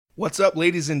What's up,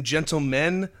 ladies and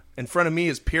gentlemen? In front of me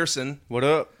is Pearson. What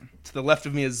up? To the left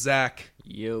of me is Zach.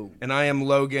 Yo. And I am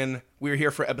Logan. We're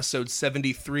here for episode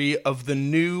 73 of the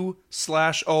new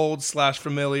 / old /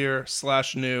 familiar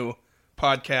 / new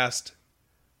podcast.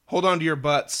 Hold on to your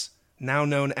butts, now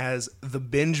known as the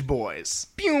Binge Boys.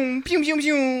 Pew, pew, pew,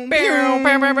 pew.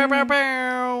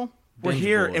 We're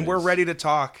here and we're ready to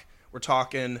talk. We're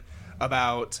talking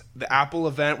about the Apple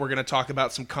event. We're going to talk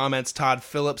about some comments Todd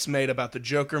Phillips made about the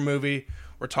Joker movie.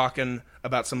 We're talking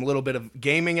about some little bit of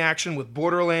gaming action with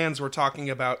Borderlands. We're talking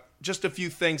about just a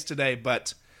few things today,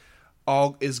 but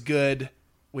all is good.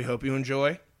 We hope you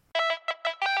enjoy.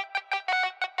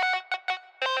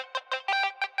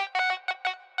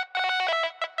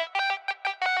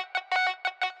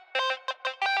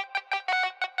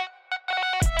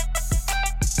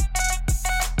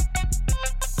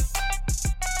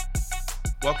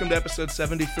 Welcome to episode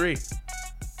 73.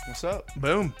 What's up?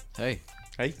 Boom. Hey.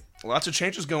 Lots of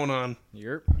changes going on.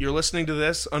 You're listening to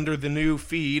this under the new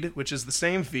feed, which is the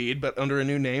same feed, but under a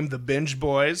new name, the Binge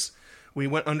Boys. We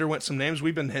underwent some names.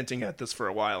 We've been hinting at this for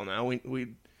a while now.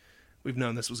 We've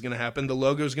known this was going to happen. The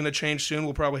logo's going to change soon.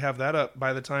 We'll probably have that up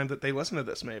by the time that they listen to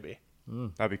this, maybe.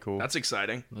 That'd be cool. That's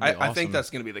exciting. That'd be I think awesome. that's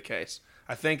going to be the case.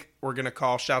 I think we're going to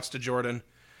call, shouts to Jordan.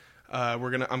 I'm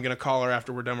gonna call her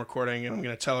after we're done recording, and I'm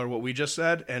gonna tell her what we just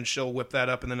said, and she'll whip that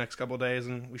up in the next couple of days,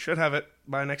 and we should have it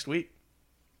by next week.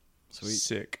 sweet.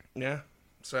 Sick. Yeah.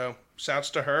 So shouts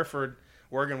to her for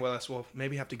working with us. We'll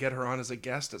maybe have to get her on as a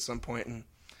guest at some point and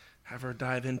have her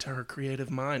dive into her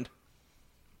creative mind.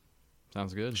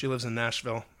 Sounds good. She lives in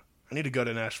Nashville. I need to go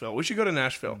to Nashville. We should go to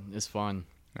Nashville. It's fun.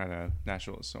 I know.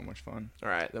 Nashville is so much fun. All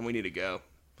right, then we need to go.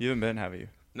 You haven't been, have you?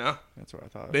 No? That's what I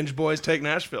thought. Binge Boys take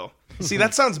Nashville. See,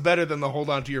 that sounds better than the Hold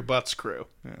On to Your Butts crew.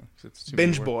 Yeah, 'cause it's too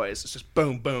Binge many words. Boys. It's just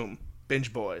boom, boom.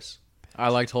 Binge Boys. I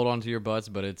liked Hold On to Your Butts,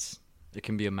 but it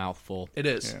can be a mouthful. It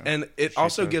is. Yeah. And it Shit,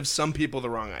 also though. gives some people the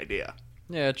wrong idea.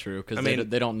 Yeah, true, because I mean-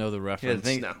 they don't know the Yeah,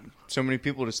 reference. No. so many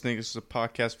people just think it's a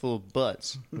podcast full of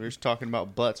butts. We're just talking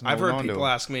about butts. And I've heard holding on to people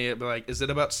them. ask me, like, is it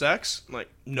about sex? I'm like,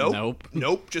 nope. Nope.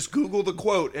 Nope. Just Google the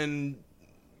quote and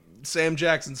Sam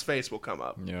Jackson's face will come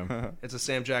up. Yeah. It's a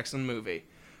Sam Jackson movie.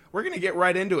 We're going to get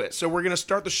right into it. So we're going to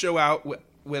start the show out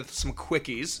with some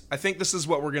quickies. I think this is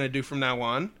what we're going to do from now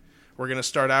on. We're going to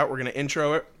start out, we're going to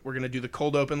intro it, we're going to do the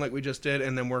cold open like we just did,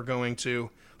 and then we're going to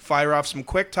fire off some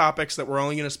quick topics that we're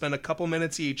only going to spend a couple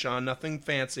minutes each on, nothing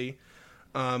fancy.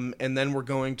 And then we're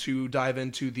going to dive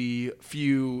into the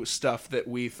few stuff that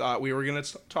we thought we were going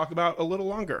to talk about a little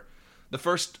longer. The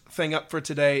first thing up for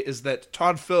today is that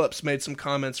Todd Phillips made some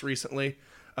comments recently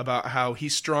about how he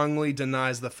strongly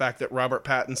denies the fact that Robert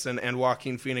Pattinson and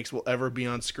Joaquin Phoenix will ever be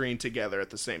on screen together at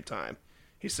the same time.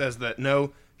 He says that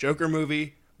no, Joker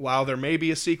movie, while there may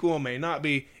be a sequel, may not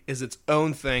be, is its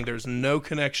own thing. There's no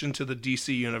connection to the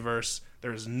DC universe.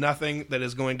 There's nothing that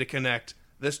is going to connect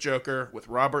this Joker with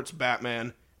Robert's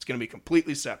Batman. It's going to be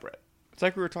completely separate. It's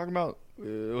like we were talking about.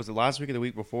 Was it last week or the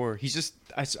week before? He's just.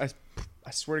 I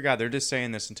swear to God, they're just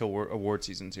saying this until award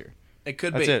season's here. It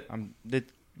could That's be.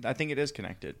 it. I think it is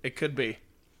connected. It could be.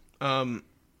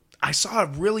 I saw a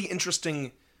really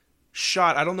interesting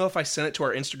shot. I don't know if I sent it to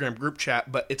our Instagram group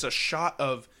chat, but it's a shot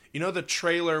of, you know, the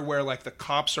trailer where like the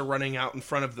cops are running out in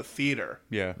front of the theater.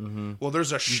 Yeah. Well,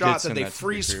 there's a shot that send they that to the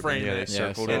freeze group, frame yeah, they it,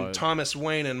 circled I saw and it. Thomas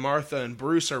Wayne and Martha and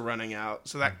Bruce are running out.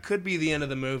 So that could be the end of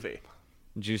the movie.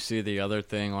 Did you see the other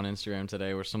thing on Instagram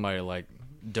today where somebody like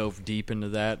dove deep into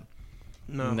that?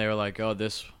 No. And they were like, "Oh,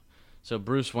 this." So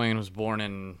Bruce Wayne was born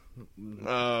in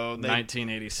Oh,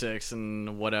 1986,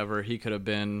 and whatever, he could have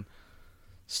been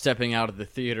stepping out of the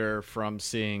theater from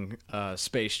seeing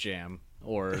Space Jam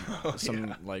or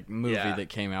some like movie Yeah. that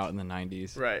came out in the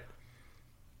 90s. right.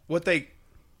 What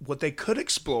they could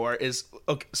explore is,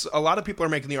 okay, so a lot of people are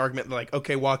making the argument that, like,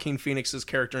 okay, Joaquin Phoenix's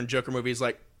character in Joker movie is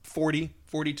like 40,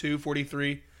 42,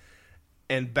 43,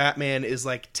 and Batman is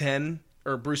like 10,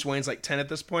 or Bruce Wayne's like 10 at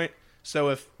this point. So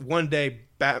if one day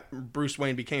Bruce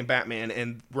Wayne became Batman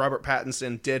and Robert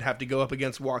Pattinson did have to go up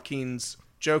against Joaquin's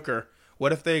Joker,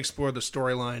 what if they explore the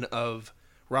storyline of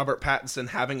Robert Pattinson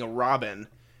having a Robin,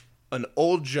 an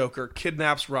old Joker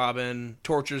kidnaps Robin,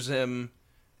 tortures him,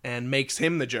 and makes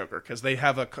him the Joker? Because they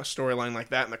have a storyline like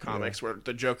that in the comics where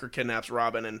the Joker kidnaps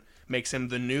Robin and makes him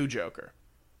the new Joker.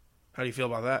 How do you feel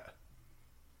about that?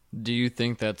 Do you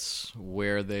think that's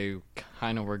where they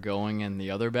kind of were going in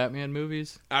the other Batman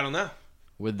movies? I don't know.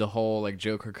 With the whole like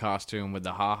Joker costume with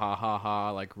the ha ha ha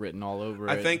ha like written all over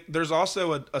it. I think there's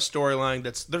also a storyline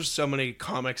there's so many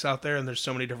comics out there and there's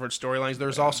so many different storylines.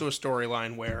 There's also a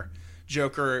storyline where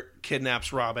Joker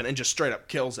kidnaps Robin and just straight up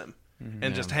kills him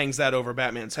and just hangs that over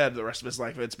Batman's head the rest of his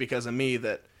life. It's because of me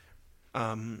that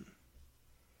that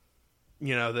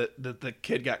the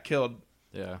kid got killed.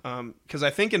 Yeah. Because I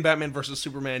think in Batman versus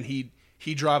Superman, he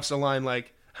drops a line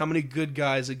like, "How many good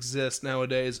guys exist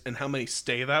nowadays, and how many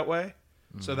stay that way?"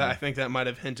 Mm-hmm. So that I think that might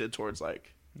have hinted towards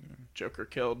like Joker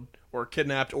killed or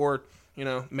kidnapped or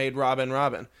made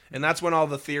Robin. And that's when all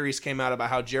the theories came out about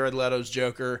how Jared Leto's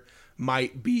Joker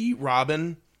might be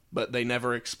Robin, but they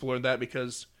never explored that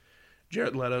because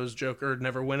Jared Leto's Joker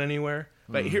never went anywhere.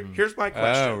 But here's my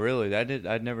question. Oh, really?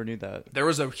 I never knew that. There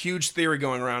was a huge theory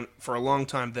going around for a long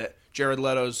time that Jared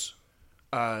Leto's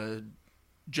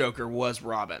Joker was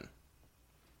Robin.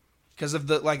 Because of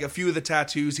a few of the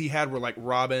tattoos he had were like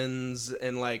Robins,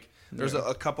 and like there's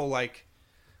a couple like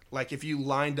if you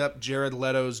lined up Jared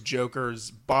Leto's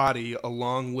Joker's body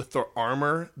along with the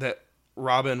armor that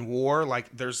Robin wore,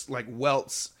 like there's like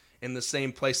welts in the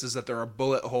same places that there are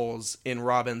bullet holes in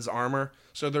Robin's armor.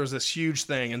 So there's this huge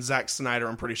thing, and Zack Snyder,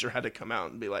 I'm pretty sure, had to come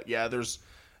out and be like, yeah,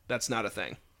 that's not a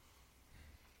thing.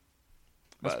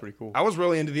 That's pretty cool. I was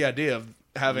really into the idea of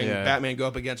having Batman go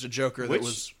up against a Joker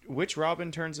Which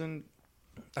Robin turns in?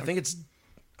 I think it's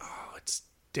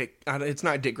Dick. It's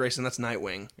not Dick Grayson. That's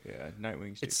Nightwing. Yeah,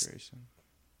 Nightwing's Dick Grayson.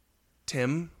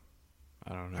 Tim.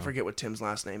 I don't know. I forget what Tim's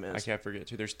last name is. I can't forget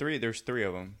too. There's three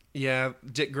of them. Yeah,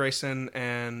 Dick Grayson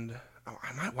and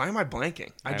why am I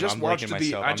blanking? I just watched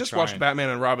watched Batman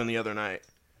and Robin the other night,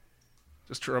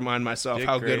 just to remind myself Dick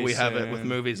how good we have it with Grayson.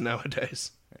 movies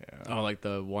nowadays. Yeah. Oh, like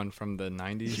the one from the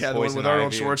 90s? Yeah, the one with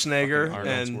Arnold Schwarzenegger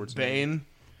and Bane.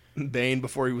 Bane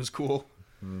before he was cool.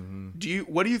 Mm-hmm.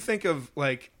 What do you think of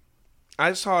like?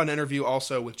 I saw an interview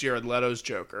also with Jared Leto's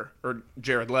Joker, or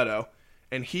Jared Leto,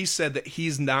 and he said that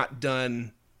he's not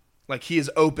done. Like he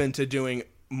is open to doing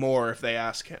more if they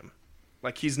ask him.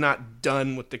 Like he's not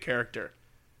done with the character.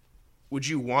 Would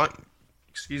you want,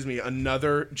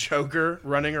 another Joker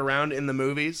running around in the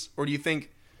movies, or do you think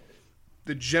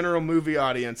the general movie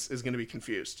audience is going to be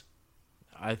confused?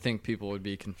 I think people would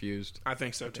be confused. I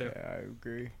think so too. Yeah, I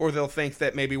agree. Or they'll think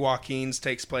that maybe Joaquin's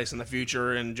takes place in the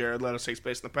future and Jared Leto's takes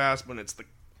place in the past when it's the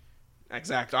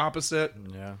exact opposite.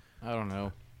 Yeah, I don't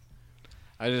know.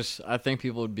 I think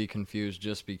people would be confused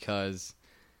just because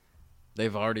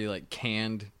they've already like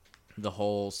canned the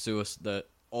whole the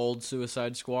old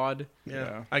Suicide Squad.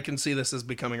 Yeah. I can see this as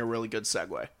becoming a really good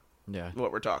segue. Yeah.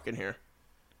 What we're talking here.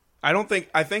 I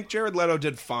think Jared Leto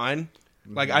did fine.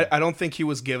 Like, I don't think he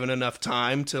was given enough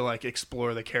time to, like,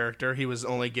 explore the character. He was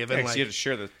only given, he had to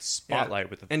share the spotlight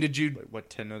with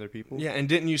 10 other people? Yeah, and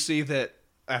didn't you see that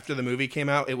after the movie came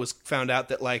out, it was found out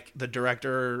that, like, the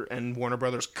director and Warner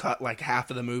Brothers cut, like, half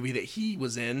of the movie that he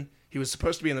was in. He was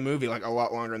supposed to be in the movie, like, a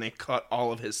lot longer, and they cut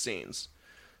all of his scenes.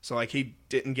 So, like, he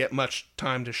didn't get much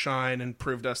time to shine and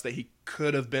proved us that he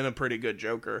could have been a pretty good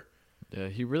Joker. Yeah,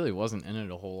 he really wasn't in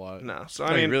it a whole lot. No, so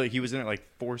I mean, he was in it like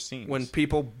 4 scenes. When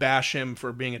people bash him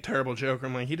for being a terrible Joker,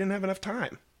 I'm like, he didn't have enough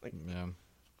time. Like, yeah,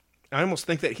 I almost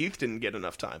think that Heath didn't get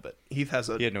enough time, but Heath has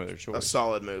he had no other choice. A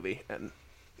solid movie, and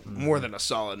more than a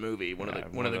solid movie, one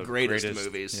of the greatest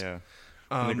movies. Yeah,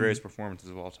 one of the greatest performances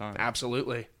of all time.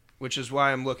 Absolutely, which is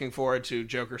why I'm looking forward to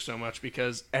Joker so much,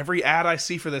 because every ad I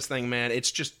see for this thing, man,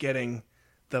 it's just getting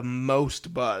the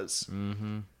most buzz.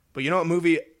 Mm-hmm. But you know what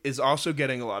movie is also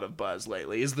getting a lot of buzz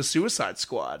lately is The Suicide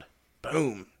Squad.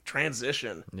 Boom.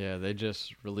 Transition. Yeah, they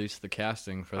just released the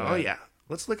casting for that. Oh, yeah.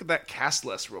 Let's look at that cast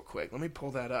list real quick. Let me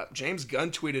pull that up. James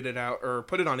Gunn tweeted it out, or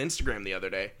put it on Instagram the other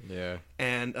day. Yeah.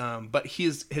 And but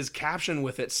his caption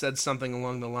with it said something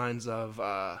along the lines of,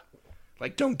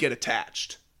 like, don't get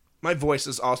attached. My voice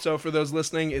is also, for those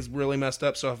listening, is really messed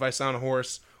up. So if I sound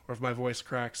hoarse or if my voice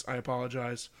cracks, I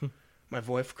apologize. My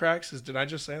voice cracks? Did I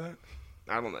just say that?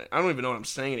 I don't even know what I'm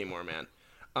saying anymore,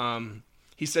 man.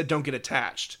 He said don't get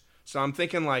attached. So I'm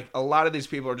thinking, like, a lot of these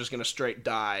people are just going to straight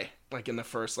die, like, in the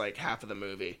first, like, half of the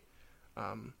movie.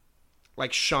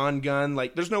 Like, Sean Gunn,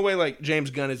 like, there's no way, like, James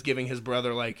Gunn is giving his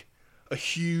brother, like, a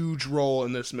huge role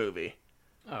in this movie.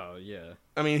 Oh, yeah.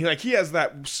 I mean, like, he has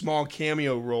that small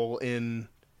cameo role in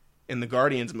the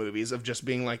Guardians movies of just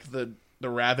being, like, the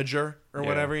Ravager or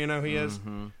whatever, he is.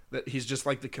 That he's just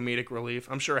like the comedic relief.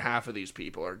 I'm sure half of these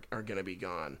people are going to be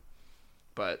gone.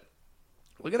 But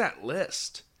look at that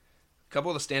list. A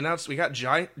couple of the standouts. We got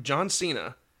John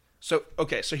Cena. So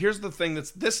here's the thing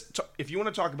if you want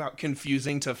to talk about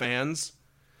confusing to fans,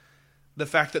 the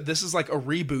fact that this is like a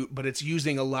reboot, but it's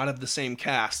using a lot of the same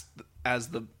cast as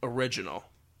the original.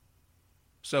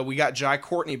 So we got Jai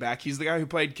Courtney back. He's the guy who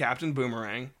played Captain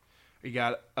Boomerang. We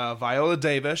got Viola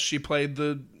Davis. She played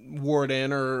the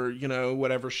warden, or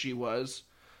whatever she was.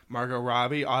 Margot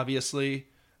Robbie, obviously,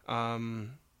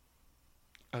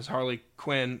 as Harley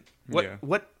Quinn.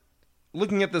 What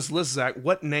looking at this list, Zach,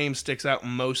 what name sticks out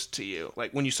most to you?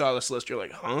 Like when you saw this list, you're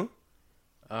like, huh?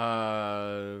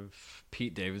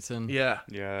 Pete Davidson. Yeah,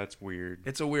 Yeah, that's weird.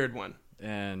 it's a weird one.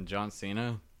 And John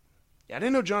Cena. Yeah, I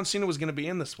didn't know John Cena was going to be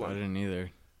in this I one. didn't either.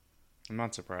 I'm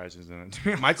not surprised he's in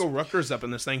it. Michael Rooker's up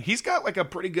in this thing. He's got like a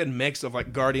pretty good mix of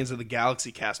like Guardians of the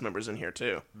Galaxy cast members in here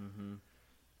too. Mm-hmm.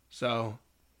 So,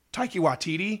 Taika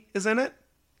Waititi is in it,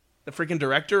 the freaking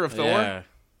director of Thor. Yeah.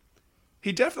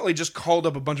 He definitely just called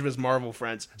up a bunch of his Marvel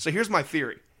friends. So here's my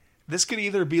theory: this could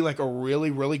either be like a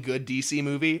really, really good DC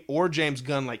movie, or James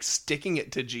Gunn like sticking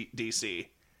it to DC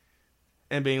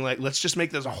and being like, "Let's just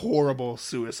make this a horrible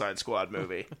Suicide Squad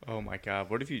movie." Oh my god,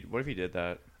 what if he did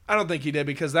that? I don't think he did,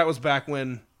 because that was back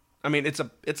when. I mean, it's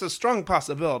a strong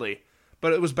possibility,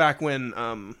 but it was back when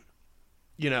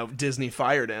Disney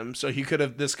fired him, so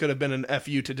this could have been an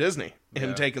FU to Disney,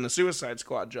 him taking the Suicide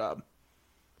Squad job.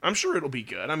 I'm sure it'll be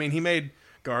good. I mean, he made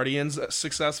Guardians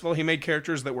successful. He made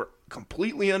characters that were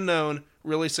completely unknown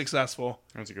really successful.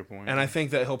 That's a good point. And I think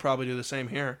that he'll probably do the same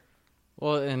here.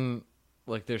 Well, and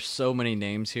like there's so many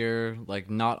names here. Like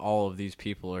not all of these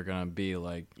people are gonna be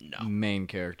like main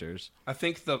characters. I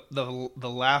think the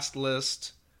last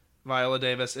list: Viola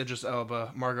Davis, Idris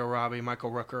Elba, Margot Robbie, Michael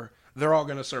Rooker. They're all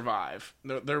gonna survive.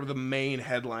 They're the main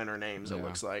headliner names. It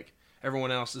looks like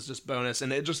everyone else is just bonus.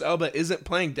 And Idris Elba isn't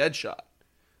playing Deadshot.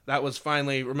 That was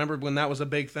finally, remember when that was a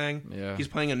big thing? Yeah. He's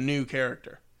playing a new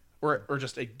character, or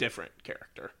just a different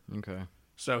character. Okay.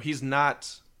 So he's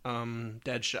not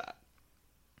Deadshot.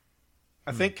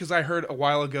 I think because I heard a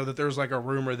while ago that there was like a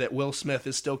rumor that Will Smith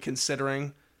is still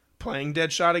considering playing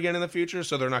Deadshot again in the future,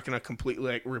 so they're not going to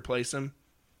completely like replace him.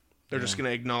 They're just going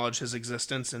to acknowledge his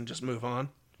existence and just move on.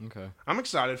 Okay. I'm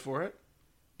excited for it.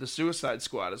 The Suicide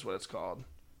Squad is what it's called.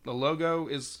 The logo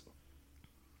is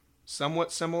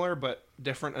somewhat similar, but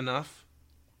different enough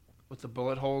with the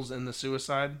bullet holes in the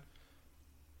suicide.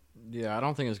 Yeah, I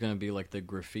don't think it's gonna be like the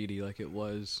graffiti like it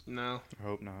was. No. I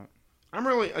hope not. I'm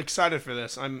really excited for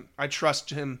this. I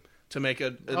trust him to make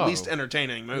at least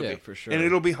entertaining movie. Yeah, for sure. And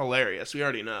it'll be hilarious. We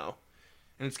already know.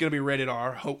 And it's going to be rated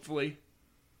R, hopefully.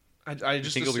 I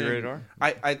just think it'll be rated R?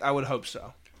 I would hope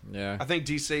so. Yeah. I think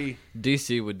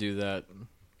DC would do that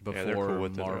before Yeah, they're cool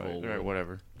with Marvel. it. They're right,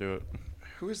 whatever. Do it.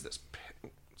 Who is this?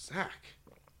 Zach.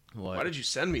 What? Why did you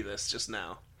send me this just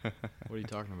now? What are you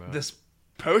talking about? This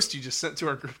post you just sent to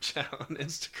our group chat on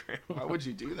Instagram. Why would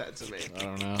you do that to me? I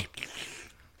don't know.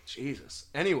 Jesus.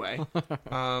 Anyway,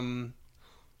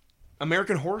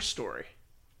 American Horror Story.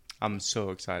 I'm so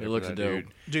excited It for looks that, dope.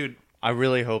 Dude, I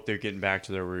really hope they're getting back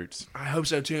to their roots. I hope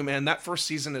so too, man. That first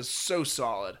season is so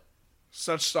solid.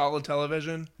 Such solid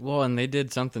television. Well, and they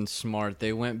did something smart.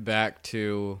 They went back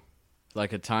to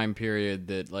like a time period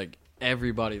that like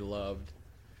everybody loved,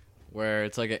 where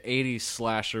it's like an 80s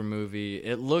slasher movie.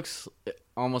 It looks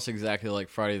almost exactly like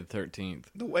Friday the 13th.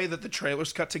 The way that the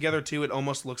trailers cut together too, it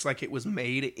almost looks like it was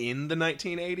made in the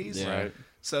 1980s. Yeah. Right.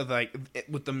 So like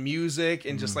with the music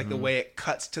and just like the way it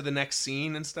cuts to the next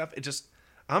scene and stuff,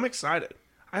 I'm excited.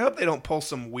 I hope they don't pull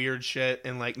some weird shit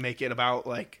and like make it about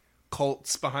like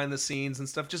cults behind the scenes and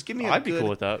stuff. Just give me I'd be cool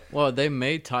with that. Well, they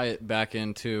may tie it back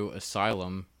into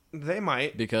Asylum They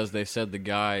might. because they said the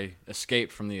guy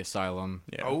escaped from the asylum.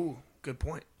 Yeah. Oh, good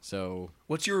point. So,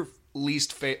 What's your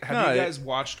least favorite? Have No, you guys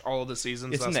watched all of the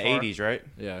seasons? It's in thus the far? 80s, right?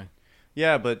 yeah.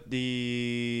 Yeah, but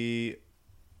is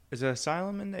it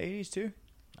Asylum in the 80s too?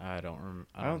 I don't remember.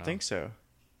 I don't think so.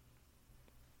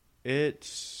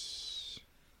 It's.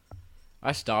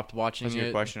 I stopped watching That's a it.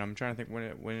 good question. I'm trying to think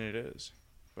when it is,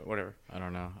 but whatever. I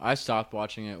don't know. I stopped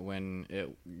watching it when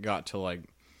it got to like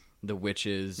the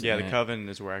witches. Yeah, and, the Coven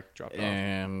is where I dropped off.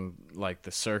 and like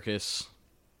the circus.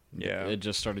 Yeah, It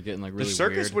just started getting like really the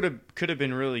circus weird. could have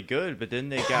been really good, but then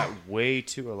they got way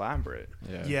too elaborate.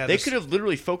 Yeah, They could have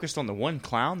literally focused on the one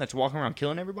clown that's walking around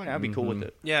killing everybody. I'd be cool with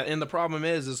it. Yeah, and the problem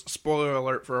is spoiler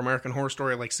alert for American Horror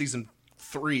Story, like season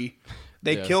 3,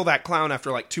 they Yeah. kill that clown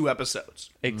after like 2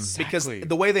 episodes. Exactly. Because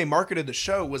the way they marketed the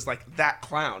show was like that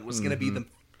clown was going to be the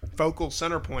focal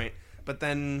center point. But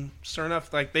then, sure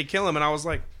enough, like they kill him, and I was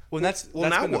like, Well, that's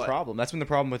now been the what? problem. That's been the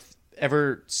problem with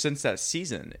ever since that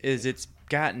season is it's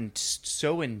gotten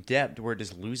so in depth where it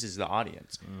just loses the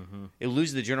audience. It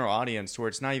loses the general audience where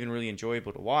it's not even really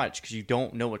enjoyable to watch because you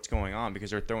don't know what's going on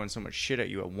because they're throwing so much shit at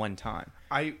you at one time.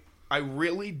 I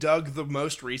really dug the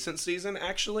most recent season,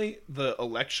 actually, the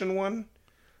election one.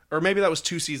 Or maybe that was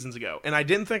 2 seasons ago. And I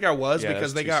didn't think I was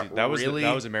because they got that really...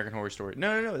 that was American Horror Story.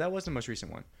 No, that was the most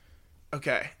recent one.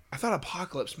 Okay. I thought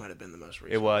Apocalypse might have been the most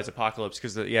recent. It was Apocalypse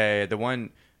because the one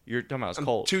you're talking about was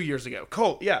Cult. 2 years ago.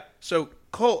 Cult, yeah. So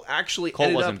Cult actually Cult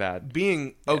ended wasn't up bad.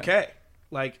 being okay.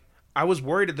 Like, I was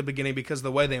worried at the beginning because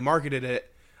the way they marketed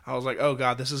it, I was like, oh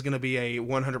god, this is going to be a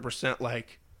 100%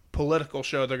 like political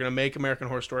show. They're going to make American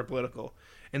Horror Story political.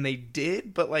 And they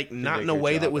did, but like not in a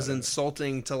way that was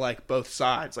insulting to like both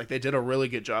sides. Like they did a really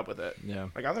good job with it. Yeah.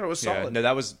 Like I thought it was solid. Yeah, no,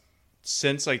 that was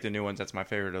since like the new ones. That's my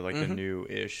favorite of like the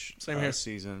new-ish Same here.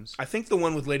 seasons. I think the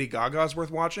one with Lady Gaga is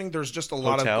worth watching. There's just a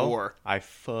lot Hotel? of gore. I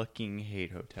fucking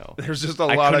hate Hotel. There's just a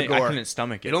lot of gore. I couldn't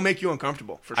stomach it. It'll make you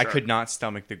uncomfortable for sure. I could not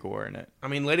stomach the gore in it. I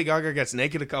mean, Lady Gaga gets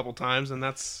naked a couple times, and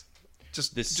that's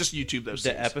just YouTube those the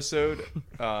scenes. episode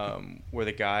where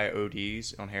the guy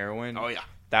ODs on heroin. Oh yeah.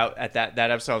 That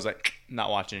episode, I was like, not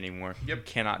watching it anymore. Yep.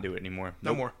 Cannot do it anymore.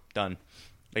 No more. Done.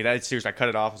 Like that. Seriously, I cut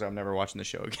it off. So I'm never watching the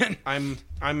show again.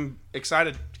 I'm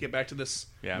excited to get back to this.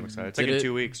 Yeah, I'm excited. It's like in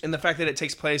 2 weeks. And the fact that it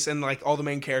takes place and like all the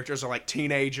main characters are like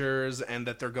teenagers and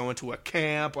that they're going to a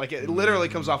camp, like it literally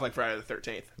comes off like Friday the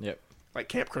 13th. Yep. Like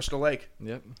Camp Crystal Lake.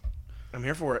 Yep. I'm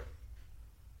here for it.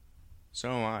 So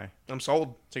am I. I'm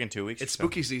sold. It's like in 2 weeks. It's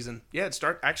spooky season. Yeah, it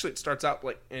starts out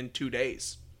like in 2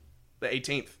 days, the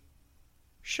 18th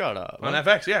Shut up. on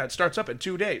FX. Yeah, it starts up in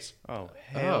 2 days. Oh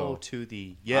hell to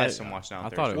the yes! I'm watching out. I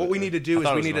thought it What we need to do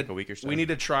is we need like to a week or so. we need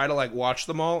to try to like watch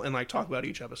them all and like talk about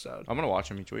each episode. I'm gonna watch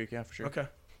them each week. Yeah, for sure. Okay, I'm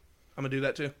gonna do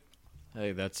that too.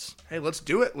 Hey, that's Hey, let's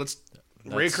do it.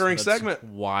 Reoccurring that's segment.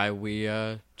 why we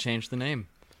changed the name.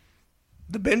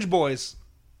 The Binge Boys.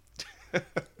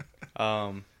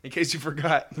 Um, In case you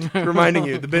forgot, reminding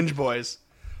you, the Binge Boys.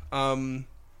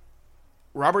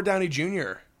 Robert Downey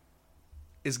Jr.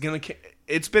 is gonna.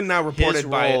 It's been now reported his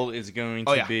by. role is going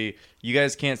to be. You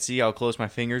guys can't see how close my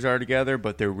fingers are together,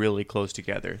 but they're really close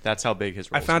together. That's how big his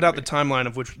role. I found out the timeline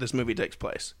of which this movie takes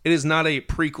place. It is not a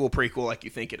prequel like you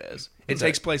think it is. It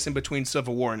takes place in between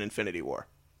Civil War and Infinity War.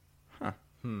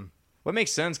 What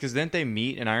makes sense? Because didn't they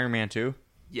meet in Iron Man 2?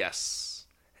 Yes,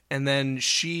 and then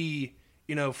she,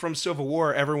 from Civil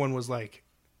War, everyone was like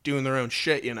doing their own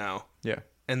shit, Yeah.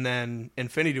 And then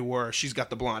Infinity War, she's got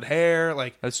the blonde hair.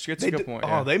 Like That's a good point.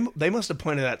 Oh, they must have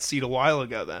planted that seed a while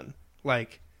ago. Then,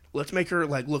 like, let's make her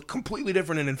like look completely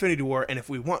different in Infinity War, and if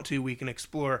we want to, we can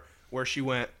explore where she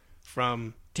went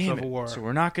from Civil War. So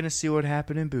we're not going to see what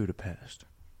happened in Budapest.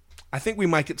 I think we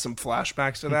might get some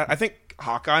flashbacks to that. I think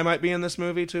Hawkeye might be in this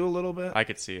movie too a little bit. I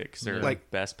could see it because they're Like-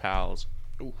 best pals.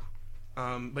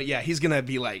 But yeah, he's gonna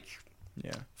be like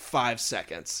Yeah. 5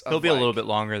 seconds. He'll be a little bit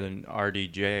longer than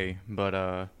RDJ, but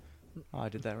I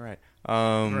did that right.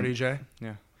 RDJ.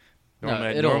 Yeah.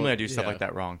 No, Normally I do stuff yeah. like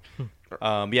that wrong.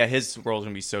 Yeah, his role's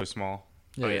gonna be so small.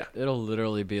 Yeah, Oh, yeah. it'll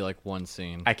literally be like one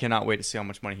scene. I cannot wait to see how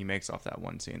much money he makes off that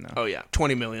one scene, though. Oh yeah,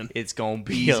 20 million. It's gonna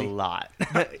be Easy. a lot.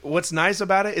 What's nice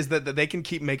about it is that they can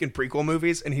keep making prequel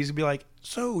movies, and he's gonna be like,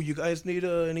 "So, you guys need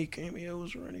any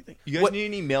cameos or anything? You guys what, need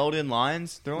any meld-in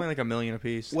lines? They're only like $1 million a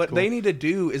piece. What Cool. they need to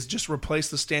do is just replace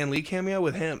the Stan Lee cameo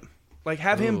with him. Like,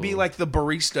 have him be like the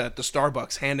barista at the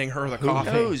Starbucks, handing her the Who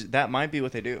coffee. knows? That might be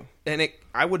what they do. And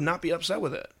I would not be upset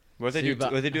with it. What they See, do?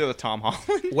 but- What they do with Tom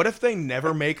Holland? What if they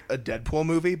never make a Deadpool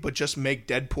movie, but just make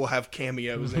Deadpool have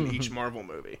cameos in each Marvel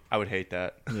movie? I would hate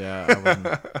that. Yeah, I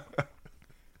wouldn't.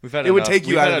 We've had It would enough- take you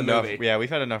we've out had of the enough, movie. Yeah, we've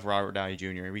had enough Robert Downey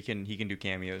Jr. He can do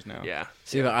cameos now. Yeah.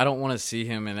 See, but I don't want to see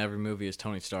him in every movie as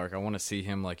Tony Stark. I want to see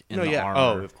him like in No, the yeah. armor.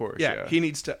 Oh, of course. Yeah, he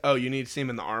needs to. Oh, you need to see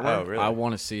him in the armor. Oh, really? I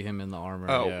want to see him in the armor.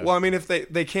 Oh, yeah. well, I mean, if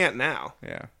they can't now,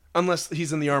 Yeah. unless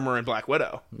he's in the armor in Black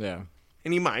Widow, yeah.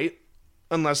 and he might,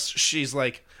 unless she's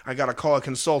like, I gotta call a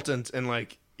consultant, and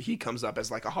like he comes up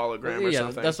as like a hologram or Yeah,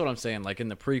 something. that's what I'm saying. Like in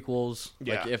the prequels,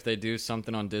 Yeah. like if they do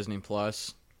something on Disney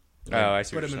Plus, Oh, I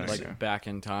see what Put you're him in saying. like yeah. back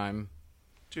in time.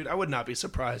 Dude, I would not be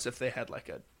surprised if they had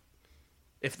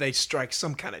if they strike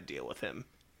some kind of deal with him.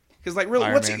 Because like, really,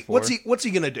 Iron what's Man he 4? what's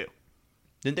he gonna do?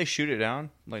 Didn't they shoot it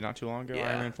down like not too long ago?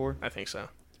 Iron Man 4. I think so.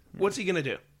 What's he gonna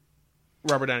do?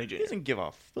 Robert Downey Jr. He doesn't give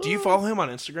a fuck. Do you follow him on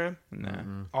Instagram?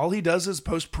 Nah. All he does is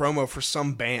post promo for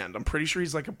some band. I'm pretty sure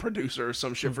he's like a producer or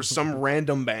some shit for some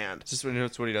random band. It's just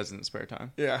that's what he does in the spare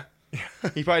time. Yeah.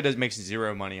 He probably makes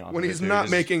zero money off When of it, he's dude. not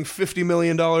Just- making $50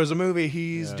 million a movie,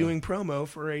 he's Yeah. doing promo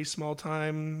for a small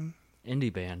time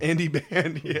Indie band. indie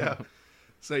band. Yeah.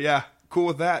 So yeah, cool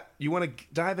with that. You want to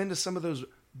dive into some of those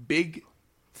big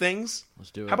things?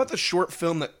 Let's do it. How about the short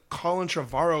film that Colin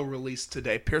Trevorrow released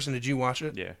today? Pearson, did you watch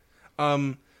it? Yeah.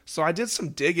 So I did some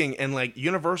digging, and like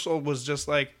Universal was just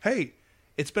like, "Hey,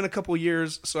 it's been a couple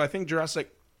years." So I think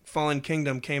Jurassic Fallen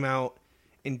Kingdom came out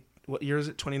in what year is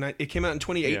it? 29. It came out in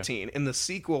 2018, and the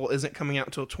sequel isn't coming out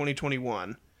until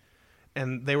 2021.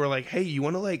 And they were like, "Hey, you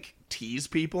want to like tease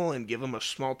people and give them a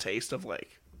small taste of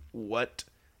like what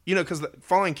because the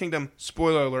Fallen Kingdom.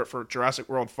 Spoiler alert for Jurassic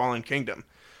World: Fallen Kingdom.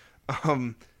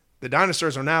 The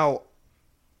dinosaurs are now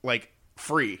like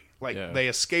free. Like Yeah. they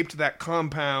escaped that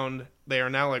compound. They are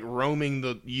now like roaming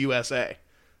the USA.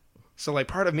 So like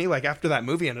part of me, like after that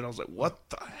movie ended, I was like, what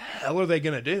the hell are they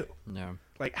gonna do? Yeah.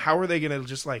 Like how are they gonna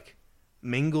just like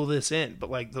mingle this in? But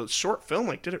like the short film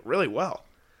like did it really well.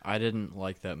 I didn't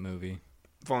like that movie.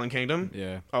 Fallen Kingdom?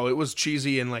 Yeah. Oh, it was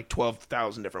cheesy in like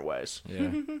 12,000 different ways.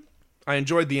 Yeah. I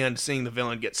enjoyed the end, seeing the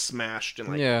villain get smashed and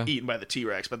like Yeah. eaten by the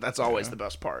T-Rex, but that's always the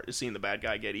best part, is seeing the bad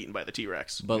guy get eaten by the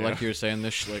T-Rex. But like you were saying,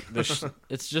 this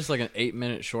it's just like an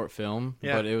 8-minute short film,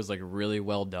 Yeah. but it was like really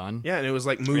well done. Yeah, and it was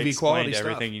like It movie explained quality stuff.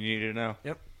 everything you needed to know.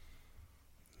 Yep.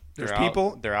 There's They're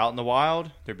people. They're out in the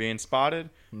wild. They're being spotted.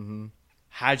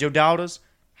 Had your daughters.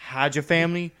 Had your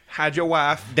family. Had your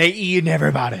wife. They eating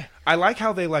everybody. I like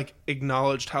how they like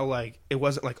acknowledged how like it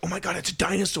wasn't like, oh my god, it's a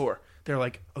dinosaur. They're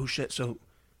like, oh shit, so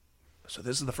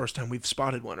this is the first time we've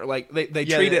spotted one, or like they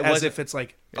treat it as if it's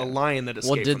like a lion that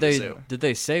escaped Well, from the zoo. did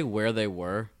they say where they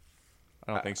were?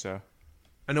 I don't think so.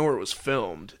 I know where it was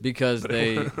filmed. Because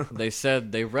they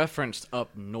said they referenced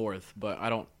up north, but I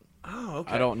don't. Oh,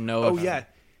 okay. I don't know. Oh if- yeah,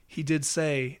 he did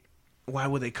say, why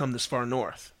would they come this far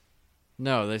north?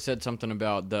 No, they said something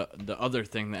about the other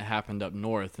thing that happened up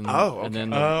north, and Oh, and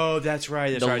then Oh, that's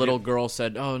right. That's the right. little girl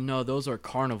said, "Oh no, those are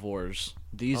carnivores.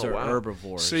 These are wow.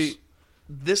 herbivores." See,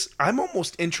 I'm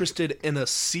almost interested in a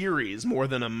series more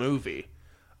than a movie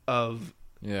of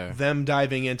yeah, them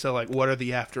diving into like what are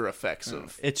the after effects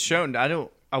of. It's shown.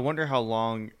 I wonder how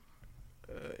long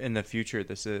in the future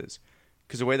this is,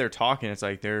 because the way they're talking, it's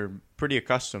like they're pretty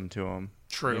accustomed to them.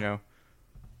 True. You know.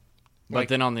 but like-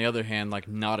 then on the other hand, like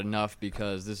not enough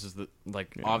because this is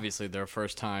obviously their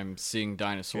first time seeing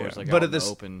dinosaurs Yeah. like But out at in the this-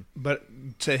 open.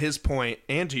 But to his point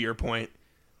and to your point,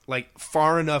 like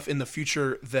far enough in the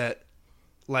future that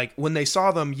like when they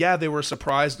saw them, yeah, they were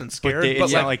surprised and But scared.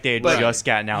 it's not like they had just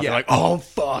gotten out. yeah. They're like, oh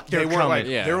fuck, they they're weren't coming. like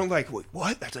Yeah. they weren't like, "Wait,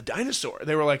 what? That's a dinosaur."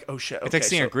 They were like, oh shit. It's Okay, like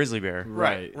seeing so- a grizzly bear.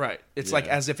 Right. It's like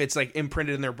Yeah. as if it's like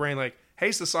imprinted in their brain, like,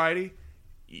 hey, society,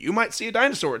 you might see a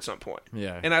dinosaur at some point.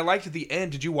 Yeah. And I liked the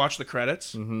end. Did you watch the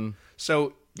credits? Mm-hmm. So I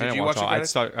did didn't you watch the all.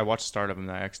 credits? I watched the start of them.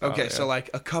 That I Okay, so like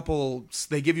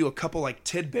they give you a couple like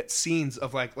tidbit scenes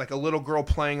of like a little girl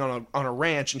playing on a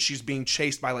ranch and she's being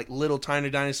chased by like little tiny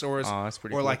dinosaurs. Oh, that's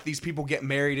pretty Or cool. like these people get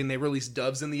married and they release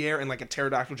doves in the air and like a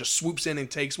pterodactyl just swoops in and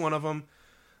takes one of them.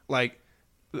 Like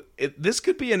this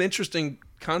could be an interesting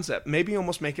concept. Maybe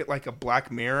almost make it like a Black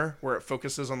Mirror where it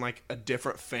focuses on like a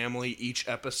different family each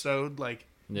episode, like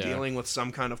Yeah. dealing with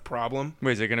some kind of problem.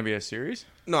 Wait, is it going to be a series?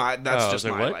 No, that's Oh, just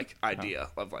so my what? like idea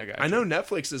of like. gotcha. I know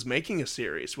Netflix is making a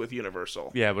series with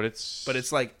Universal. Yeah, but it's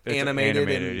Like it's animated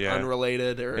and yeah.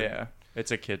 unrelated, or Yeah,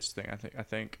 it's a kids thing. I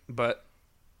think. But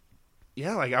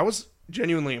yeah, like I was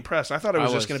genuinely impressed. I thought it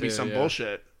was I just was going to be too, some yeah.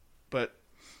 bullshit, but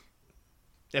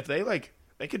if they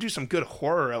could do some good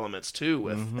horror elements too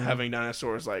with having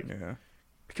dinosaurs, like Yeah.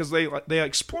 because they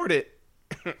explored it.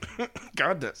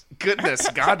 goodness.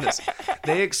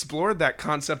 They explored that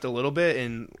concept a little bit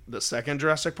in the second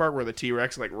Jurassic Park where the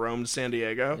T-Rex like roamed San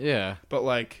Diego. Yeah. But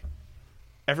like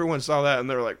everyone saw that and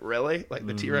they were like, really? Like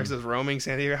the T-Rex is roaming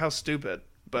San Diego? How stupid.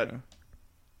 But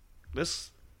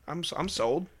this I'm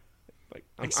sold. Like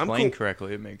I'm Explained cool.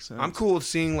 correctly, it makes sense. I'm cool with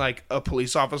seeing like a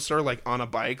police officer like on a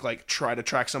bike like try to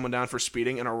track someone down for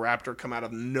speeding and a raptor come out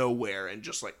of nowhere and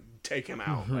just like take him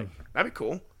out. Like that'd be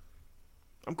cool.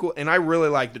 I'm cool, and I really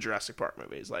like the Jurassic Park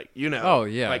movies. Like Oh,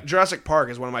 yeah. like Jurassic Park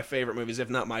is one of my favorite movies, if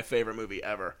not my favorite movie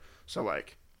ever. So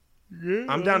like,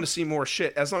 I'm down to see more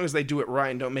shit as long as they do it right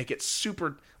and don't make it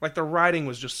super. Like the writing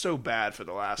was just so bad for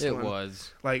the last It one.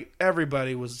 was. Like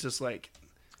everybody was just like,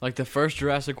 Like the first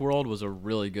Jurassic World was a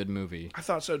really good movie, I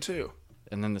thought so too.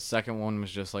 and then the second one was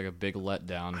just like a big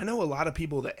letdown. I know a lot of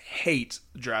people that hate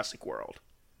Jurassic World.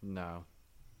 No.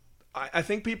 I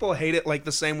think people hate it like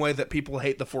the same way that people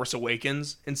hate The Force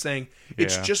Awakens and saying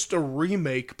it's Yeah. just a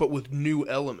remake but with new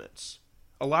elements.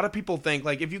 A lot of people think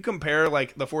like if you compare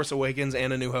like The Force Awakens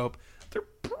and A New Hope, they're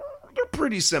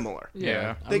pretty similar.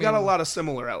 Yeah. They got a lot of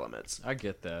similar elements. I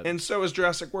get that. And so is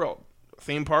Jurassic World.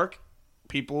 Theme park,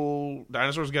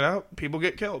 dinosaurs get out, people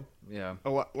get killed. yeah. A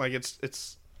lot like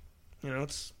it's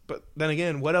but then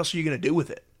again, what else are you going to do with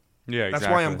it? yeah, exactly.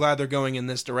 That's why I'm glad they're going in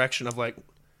this direction of like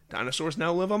dinosaurs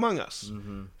now live among us.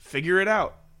 Figure it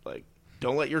out. Like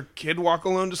don't let your kid walk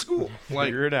alone to school. Like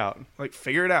Figure it out.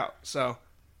 figure it out. So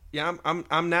yeah,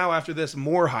 I'm now after this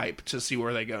more hype to see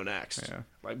where they go next. Yeah.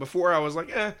 Like before I was like,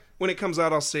 when it comes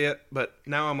out I'll see it, but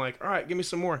now I'm like, all right, give me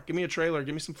some more. Give me a trailer,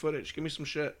 give me some footage, give me some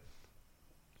shit.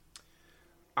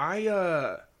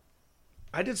 I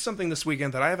did something this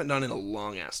weekend that I haven't done in a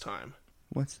long ass time.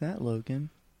 What's that, Logan?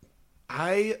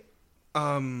 I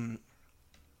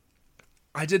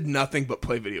did nothing but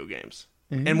play video games.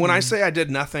 And when I say I did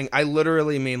nothing, I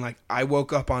literally mean like I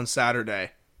woke up on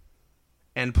Saturday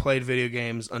and played video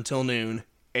games until noon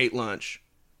ate lunch,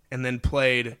 and then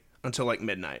played until like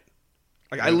midnight.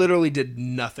 Like I literally did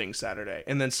nothing Saturday.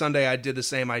 And then Sunday I did the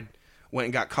same. I went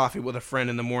and got coffee with a friend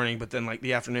in the morning, but then like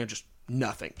the afternoon, just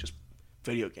nothing. Just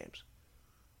video games.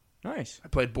 Nice. I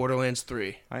played Borderlands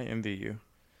 3. I envy you.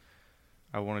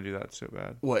 I want to do that so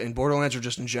bad. What, in Borderlands or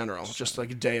just in general? Just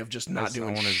like a day of just not doing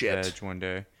I want to shit. veg one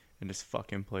day and just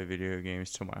fucking play video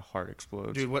games till my heart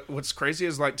explodes. Dude, what's crazy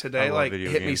is like I today love like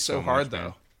video hit me games so so hard much, man.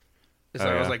 though. It's Oh,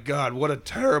 like I was yeah. like, God, what a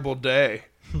terrible day.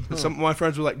 And some of my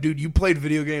friends were like, dude, you played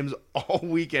video games all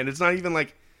weekend. It's not even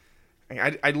like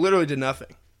I literally did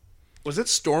nothing. Was it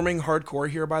storming hardcore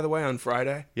here, by the way, on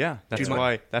Friday? Yeah, that's Dude,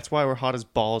 why we're hot as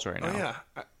balls right now. Oh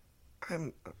yeah,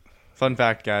 I'm. Fun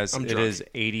fact, guys, I'm it drunk. is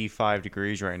 85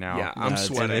 degrees right now. Yeah, I'm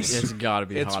sweating. It's got to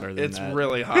be hotter than It's that.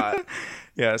 really hot.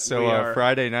 Yeah, so We are-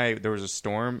 Friday night there was a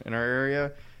storm in our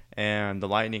area, and the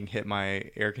lightning hit my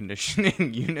air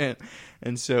conditioning unit,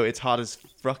 and so it's hot as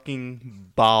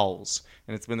fucking balls,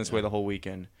 and it's been this way the whole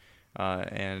weekend,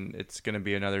 and it's gonna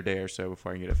be another day or so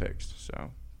before I can get it fixed. So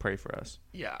pray for us.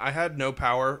 Yeah, I had no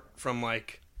power from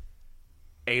like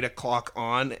 8 o'clock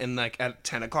on, and like at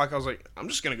 10 o'clock I was like, I'm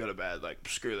just gonna go to bed. Like,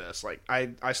 screw this. Like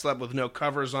I slept with no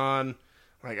covers on.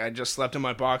 Like I just slept in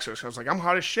my boxers. So I was like, I'm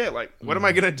hot as shit. Like, what am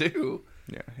I gonna do?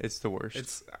 Yeah, it's the worst.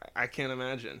 It's I can't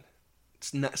imagine.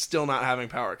 It's not, still not having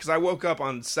power because I woke up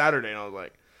on Saturday and I was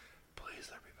like, please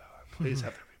there be power. Please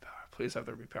have there be power. Please have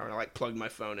there be power. And I like plugged my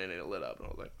phone in and it lit up and I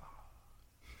was like, oh.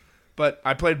 But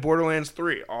I played Borderlands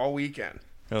 3 all weekend.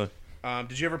 Really?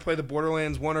 Did you ever play the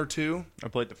Borderlands 1 or 2? I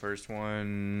played the first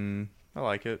one. I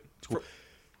like it. It's cool.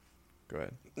 Go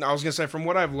ahead. No, I was gonna say from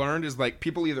what I've learned is like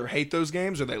people either hate those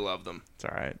games or they love them. It's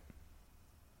all right.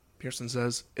 Pearson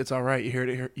says it's all right.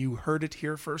 You heard it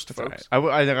here first, It's all folks.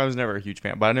 right. I was never a huge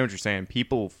fan, but I know what you're saying.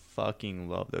 People fucking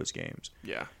love those games.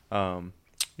 Yeah. You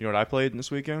know what I played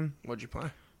this weekend? What'd you play?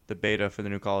 The beta for the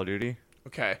new Call of Duty.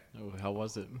 Okay. Oh, how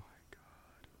was it?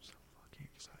 Fucking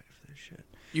excited for this shit.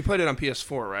 You played it on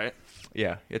PS4, right?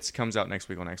 Yeah, it comes out next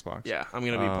week on Xbox. Yeah, I'm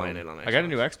gonna be playing it on Xbox. I got a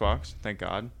new Xbox, thank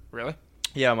God. Really?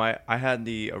 Yeah, I had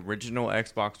the original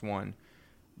Xbox One.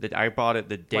 That I bought it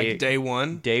the day Like day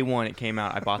one? Day one it came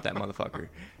out. I bought that motherfucker,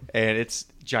 and it's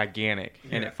gigantic.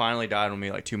 And Yeah. it finally died on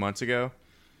me like 2 months ago.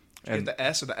 Did you And get the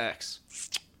S or the X?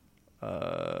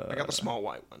 I got the small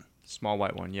white one. small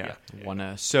white one, yeah.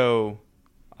 1S. So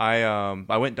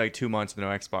I went like 2 months with no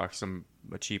Xbox. I'm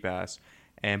a cheap ass,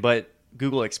 but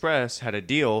Google Express had a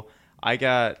deal. I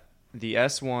got the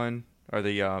S1 or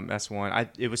the S1.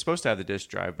 It was supposed to have the disc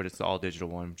drive, but it's the all digital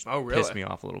one. Which Oh, really? Pissed me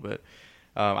off a little bit.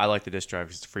 I like the disc drive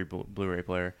because it's a free Blu-ray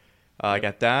player. I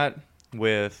got that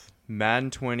with Madden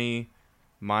 20,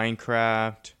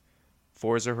 Minecraft,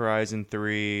 Forza Horizon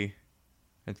 3,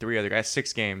 and 3 other guys.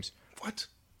 6 games. What?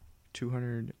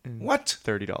 $230. What?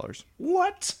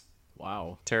 What?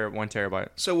 Wow. 1 terabyte.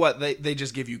 So what? They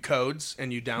just give you codes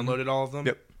and you downloaded all of them?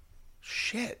 Yep.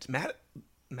 Shit,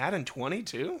 Madden 20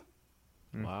 too?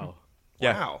 Wow.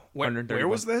 Yeah. Wow. Where 130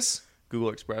 was this? Google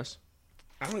Express.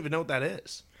 I don't even know what that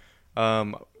is.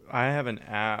 I have an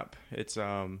app. It's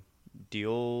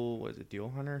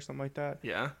Deal Hunter or something like that.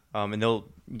 Yeah. And they'll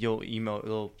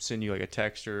send you like a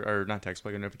text or not text,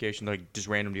 like a notification, like just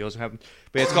random deals happen.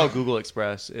 But it's called Google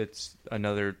Express. It's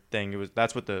another thing.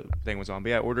 That's what the thing was on. But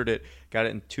yeah, I ordered it, got it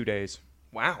in 2 days.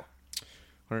 Wow.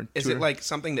 Is it like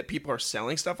something that people are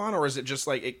selling stuff on, or is it just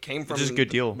like it came from just a good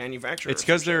deal manufacturers? It's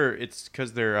because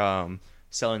they're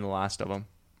selling the last of them.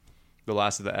 The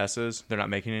last of the S's, they're not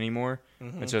making anymore,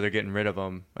 and so they're getting rid of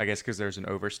them. I guess because there's an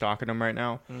overstock in them right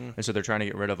now, and so they're trying to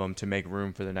get rid of them to make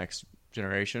room for the next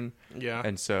generation. Yeah.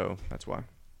 And so that's why,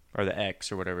 or the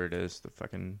X or whatever it is, the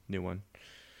fucking new one.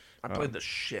 I played the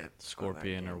shit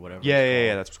Scorpion or whatever.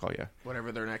 Yeah, that's what's called. Yeah,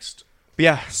 whatever their next. but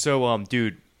yeah. So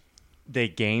dude, the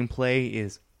gameplay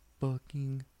is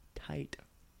fucking tight.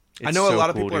 I know a so lot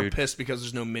of cool, people are dude. pissed because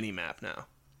there's no mini map now.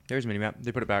 There's a minimap.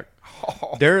 They put it back.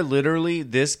 Oh. They're literally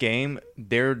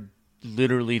they're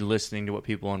literally listening to what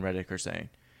people on Reddit are saying.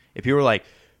 If you were like,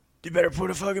 you better put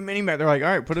a fucking mini map, they're like, all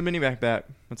right, put a mini map back.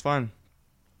 That's fine.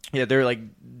 Yeah, they're like,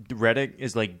 Reddit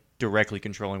is like directly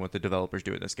controlling what the developers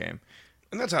do in this game.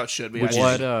 And that's how it should be. Which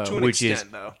I is- guess, to an which is-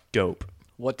 extent, though. Dope.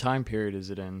 What time period is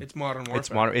it in? It's Modern Warfare.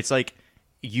 It's modern. It's like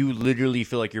you literally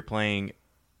feel like you're playing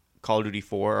Call of Duty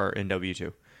 4 or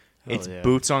NW2. It's yeah.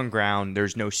 boots on ground.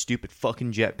 There's no stupid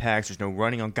fucking jetpacks. There's no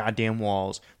running on goddamn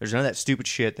walls. There's none of that stupid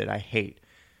shit that I hate.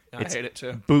 I hate it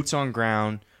too. Boots on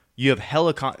ground. You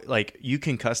have like you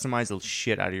can customize the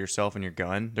shit out of yourself and your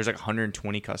gun. There's like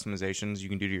 120 customizations you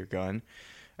can do to your gun,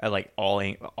 at like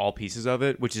all pieces of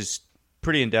it, which is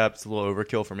pretty in depth. It's a little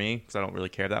overkill for me because I don't really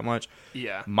care that much.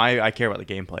 Yeah. I care about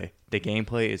the gameplay. The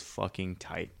gameplay is fucking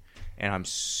tight, and I'm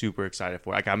super excited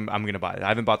for it. Like I'm gonna buy it. I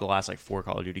haven't bought the last like 4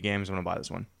 Call of Duty games. I'm gonna buy this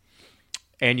one,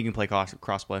 and you can play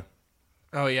crossplay.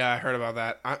 Oh yeah, I heard about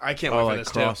that. I can't wait for like this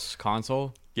cross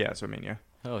console. Yeah, that's what I mean. Yeah.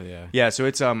 Hell yeah. Yeah, so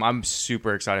it's I'm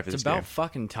super excited for It's this about game.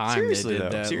 fucking time Seriously, they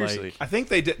did though. that. Seriously. Like, I think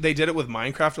they did it with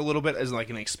Minecraft a little bit as like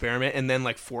an experiment, and then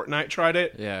like Fortnite tried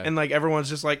it. Yeah. And like everyone's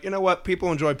just like, you know what?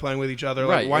 People enjoy playing with each other.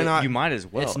 Like, Right, why not? You might as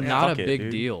well. it's Yeah, not a fuck it, big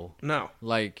dude. deal. No.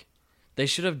 Like, they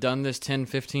should have done this 10,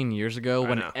 15 years ago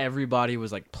when know. everybody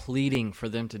was like pleading for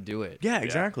them to do it. Yeah,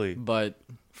 exactly. But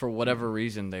for whatever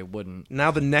reason, they wouldn't.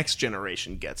 Now the next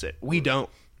generation gets it. We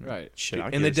don't. Right. Shit, I'll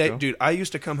In get the it day, still. dude, I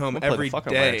used to come home I'll play the every fuck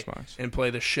out of my day Xbox. and play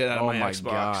the shit out of Oh my my Xbox.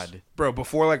 God. Bro,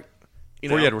 before like,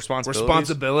 Before you had responsibilities?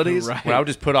 responsibilities. Right. When I would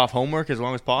just put off homework as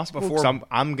long as possible. Before- 'Cause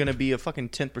I'm gonna be a fucking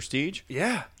 10th prestige.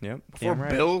 Yeah. Yep. Before damn right.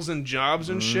 bills and jobs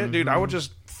and shit, dude, I would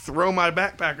just throw my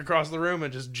backpack across the room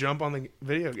and just jump on the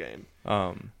video game.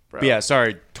 But yeah,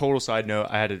 sorry. Total side note.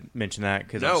 I had to mention that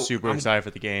because No, I'm super I'm- excited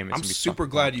for the game. It's I'm gonna be super fucking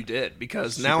glad fun. you did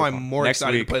because Super now I'm fun. more Next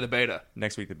excited week- to play the beta.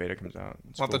 Next week the beta comes out.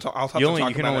 It's I'll have to cool. talk- I'll have to talk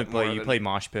you can about only it more play. You than- play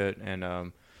Mosh Pit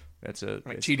and that's a Like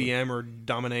basically- TDM or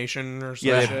Domination or some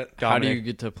Yeah, shit. How do Dominic. you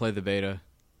get to play the beta?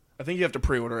 I think you have to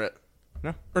pre-order it.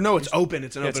 No. Or no, it's open.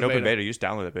 It's an Yeah, open it's an open beta. beta. You just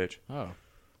download the bitch. Oh.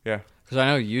 Yeah. Because I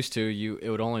know used to, it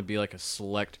would only be like a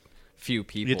select few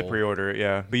people. You have to pre-order it,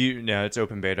 yeah. But it's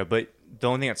open beta. But the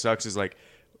only thing that sucks is like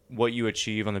what you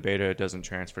achieve on the beta doesn't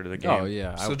transfer to the game. Oh,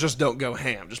 yeah. So just don't go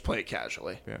ham. Just play it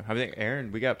casually. Yeah. I think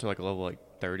Aaron, we got up to like a level like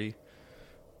 30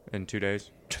 in 2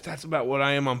 days. That's about what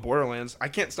I am on Borderlands. I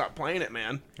can't stop playing it,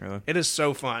 man. Really? It is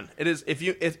so fun. It is.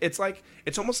 It's like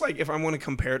it's almost like if I want to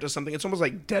compare it to something, it's almost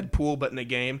like Deadpool, but in a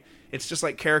game. It's just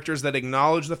like characters that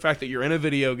acknowledge the fact that you're in a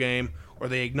video game, or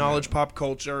they acknowledge pop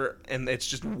culture, and it's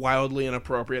just wildly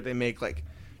inappropriate. They make like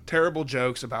terrible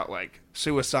jokes about like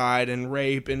suicide and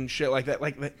rape and shit like that.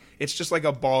 Like it's just like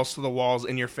a balls to the walls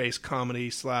in your face comedy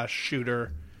 /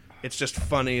 shooter. It's just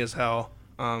funny as hell.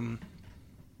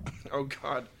 Oh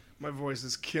God. My voice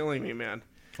is killing me, man.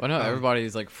 Well, no,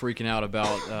 everybody's like freaking out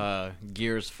about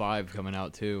Gears 5 coming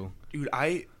out too. Dude,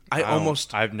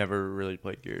 I've never really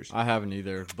played Gears. I haven't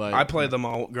either, but I played them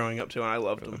all growing up too, and I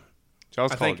loved them. So I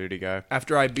was I a Call think- of Duty guy.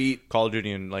 After I beat Call of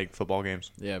Duty and like football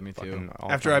games. yeah, me too. Fucking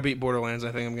all after time. I beat Borderlands,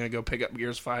 I think I'm gonna go pick up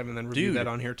Gears 5 and then review Dude. that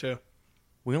on here too.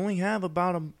 We only have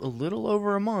about a little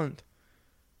over a month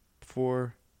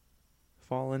before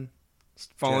Fallen,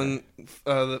 fucking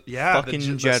the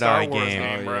Star Jedi Wars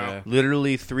game. bro. Oh, yeah.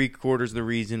 Literally 3/4 of the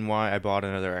reason why I bought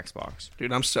another Xbox.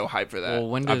 Dude, I'm so hyped for that. Well,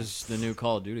 when does the new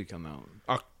Call of Duty come out?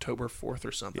 October 4th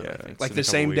or something. Yeah, I think. it's Like in the a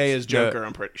couple same day weeks. as Joker.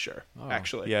 I'm pretty sure. Oh.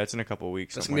 Actually, Yeah, it's in a couple of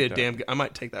weeks. that's something gonna be a like damn. I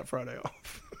might take that Friday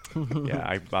off. that.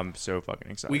 Yeah, I'm so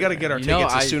fucking excited. We got to man. get our You know,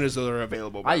 tickets as I- soon as they're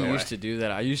available. By I the way. used to do that.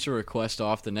 I used to request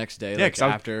off the next day, Yeah, like 'cause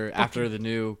I'm after the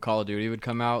new Call of Duty would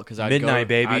come out. Because I'd midnight, go,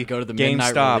 baby. I'd go to the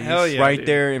midnight GameStop, release. Hell yeah, right dude.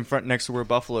 there in front, next to where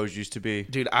Buffalo's used to be.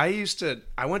 Dude, I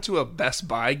went to a Best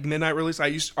Buy midnight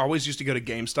release. Always used to go to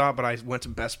GameStop, but I went to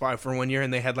Best Buy for 1 year,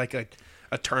 and they had like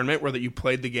a tournament where that you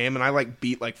played the game, and I like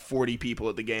beat like 40 people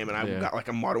at the game, and I Yeah. got like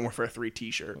a Modern Warfare 3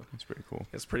 T-shirt. That's pretty cool.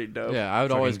 It's pretty dope. Yeah, I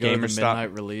would Fucking always go to the GamerStop.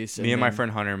 midnight release. Me and my then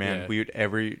friend Hunter, man, yeah. we would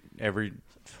every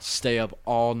stay up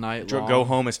all night long. go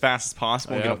home as fast as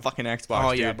possible and Yeah. get a fucking Xbox.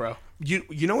 Oh yeah, dude. bro. You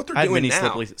know what they're I had doing many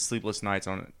now? sleepless nights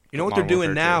on it. You know what Modern they're doing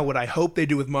Warfare now? 2. What I hope they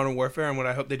do with Modern Warfare and what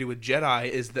I hope they do with Jedi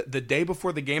is that the day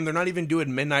before the game, they're not even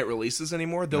doing midnight releases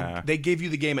anymore. They give you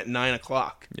the game at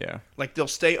 9:00. Yeah. Like they'll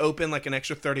stay open like an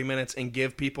extra 30 minutes and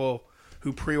give people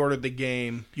who pre-ordered the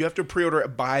game. You have to pre-order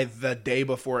it by the day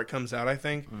before it comes out, I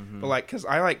think. But like, cause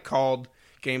I like called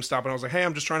GameStop and I was like, hey,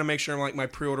 I'm just trying to make sure like my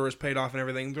pre-order is paid off and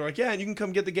everything. They're like, yeah, and you can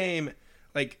come get the game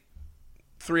like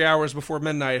 3 hours before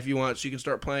midnight if you want, so you can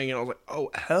start playing it. I was like, oh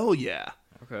hell yeah.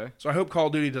 Okay. So I hope Call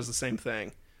of Duty does the same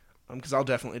thing, because I'll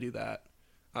definitely do that.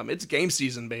 It's game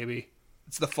season, baby.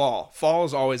 It's the fall. Fall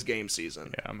is always game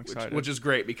season. Yeah, I'm excited. Which is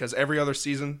great because every other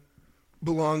season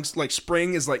belongs. Like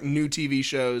spring is like new TV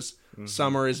shows,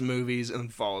 summer is movies,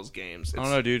 and fall is games. I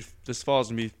don't know, dude. This fall's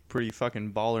gonna be pretty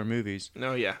fucking baller movies.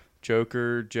 No, yeah.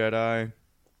 Joker, Jedi,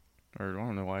 or I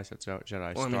don't know why I said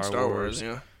Jedi. Well, I mean, Star Wars,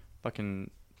 yeah. Fucking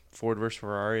Ford versus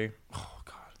Ferrari. Oh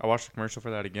god. I watched a commercial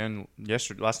for that again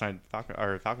last night.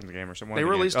 Falcons game or something. They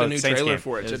released a new trailer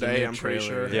for it There's a today. new I'm pretty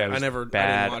trailer, sure. Yeah, it was I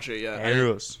bad. didn't watch it yet.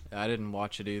 I didn't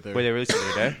watch it either. Wait, they released it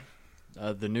the other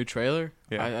day? The new trailer?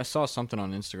 Yeah. I saw something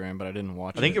on Instagram, but I didn't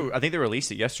watch I think it. I think they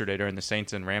released it yesterday during the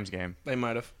Saints and Rams game. They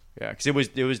might have. Yeah, because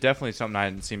it was definitely something I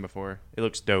hadn't seen before. It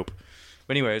looks dope.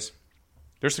 But anyways,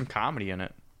 there's some comedy in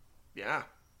it. Yeah.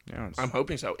 Yeah, I'm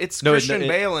hoping so. It's Christian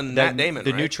Bale and Matt Damon,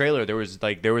 The right? new trailer, there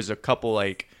was a couple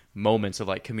like moments of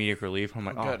like comedic relief. I'm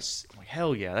like, Oh, oh, good. I'm like,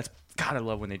 hell yeah, that's God, I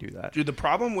love when they do that. Dude, the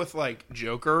problem with like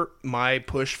Joker, my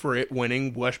push for it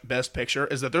winning Best Picture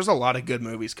is that there's a lot of good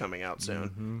movies coming out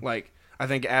soon. Like I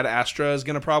think Ad Astra is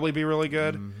going to probably be really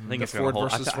good. I think the it's Ford gonna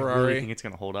hold. versus I Ferrari, really think it's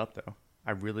gonna hold up though.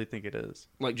 I really think it is.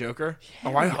 like Joker.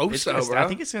 Oh, I hope It's so, gonna- bro. I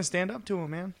think it's gonna stand up to him,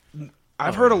 man.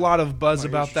 I've heard a lot of buzz My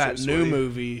about ears are that so new sweaty.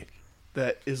 movie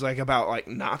that is like about like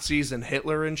Nazis and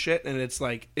Hitler and shit, and it's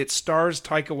like it stars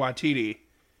Taika Waititi,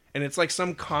 and it's like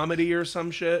some comedy or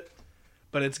some shit,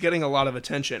 but it's getting a lot of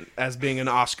attention as being an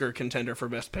Oscar contender for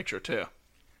Best Picture too.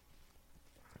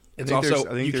 It's think also there's- I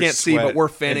think you there's can't see, but sweat. we're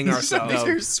fanning I ourselves. think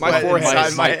there's My sweat forehead,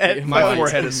 inside my head. my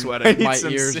forehead is sweating. My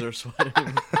some ears sick- are sweating.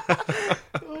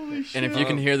 And if you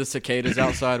can hear the cicadas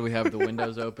outside, we have the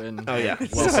windows open. Oh, yeah.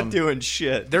 It's Welcome. not doing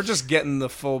shit. They're just getting the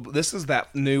full. This is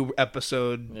that new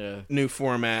episode, Yeah. new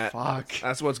format. Fuck.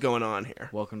 That's what's going on here.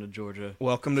 Welcome to Georgia.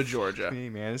 Welcome to Georgia. Hey,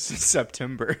 man, it's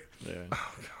September. Yeah.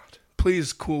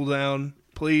 Please cool down.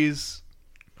 Please.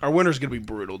 Our winter's gonna be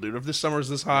brutal, dude. If this summer's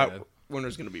this hot, Yeah.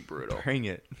 winter's gonna be brutal. Bring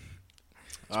it.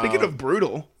 Speaking of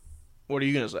brutal, what are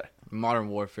you gonna say? Modern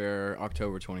Warfare,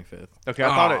 October 25th. Okay, I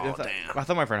Oh, thought damn. I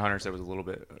thought my friend Hunter said it was a little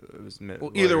bit. It was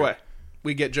Well, either way,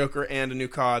 we get Joker and a new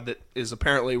COD that is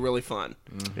apparently really fun.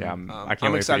 Yeah, I can't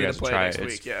I'm wait excited for you to guys play it try next it.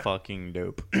 week, It's yeah. fucking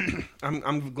dope.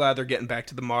 I'm glad they're getting back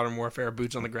to the Modern Warfare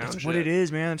boots on the ground. That's what it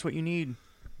is, man. That's what you need.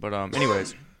 But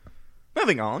anyways,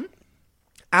 moving on.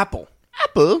 Apple.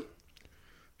 Apple.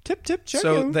 Tip check.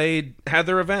 So they had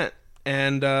their event,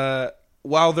 and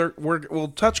while we'll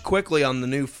touch quickly on the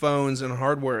new phones and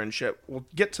hardware and shit, we'll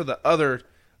get to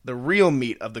the real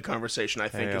meat of the conversation. I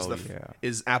think Hell is yeah.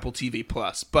 is Apple TV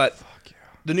Plus. But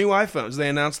the new iPhones, they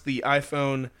announced the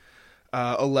iPhone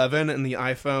 11 and the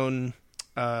iPhone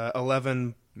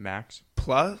 11 Max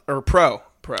Plus or Pro.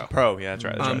 Pro. Yeah, that's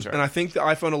right. That's right. And I think the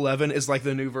iPhone 11 is like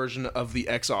the new version of the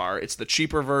XR. It's the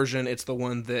cheaper version. It's the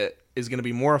one that is going to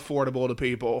be more affordable to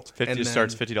people. And then-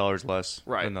 Starts $50 less.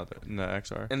 Right. Than the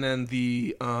XR. And then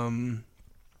the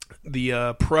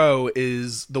Pro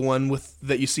is the one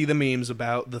that you see the memes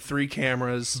about, the 3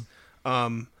 cameras.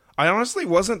 I honestly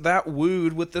wasn't that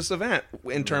wooed with this event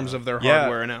in terms of their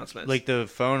hardware announcements. Like the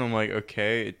phone, I'm like,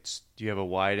 okay, do you have a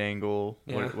wide angle?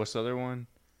 Yeah. What's the other one?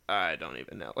 I don't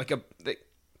even know.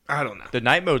 I don't know. The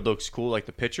night mode looks cool, like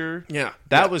the picture. Yeah,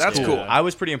 That's cool. I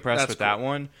was pretty impressed That's with cool. that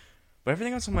one. But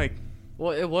everything else, I'm like,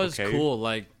 Well, it was Okay. cool.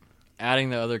 Like, adding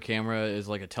the other camera is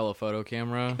like a telephoto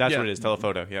camera. that's Yeah. what it is,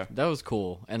 telephoto, yeah. That was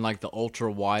cool. And like the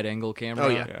ultra wide angle camera. Oh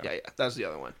yeah, Yeah. yeah. That's the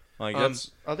other one. Like, Um,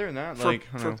 that's, other than that, For, like,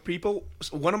 I don't for know. people,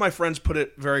 one of my friends put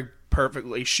it very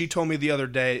perfectly. She told me the other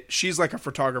day, she's like a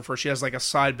photographer. She has like a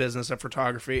side business of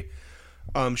photography.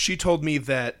 She told me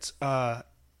that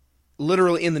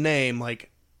literally in the name,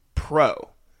 like pro,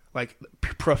 like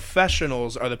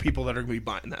professionals are the people that are going to be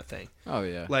buying that thing. Oh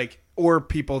yeah. Like, or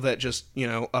people that just,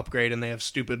 upgrade and they have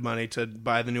stupid money to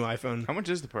buy the new iPhone. How much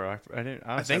is the Pro?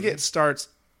 I think it starts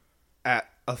at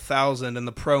 1,000 and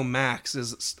the Pro Max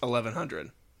is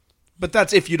 1,100. But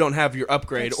that's if you don't have your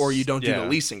upgrade or you don't do the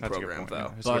leasing that's a good program, point, though. yeah.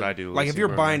 That's But, what I do. Like if leasing you're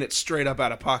program. buying it straight up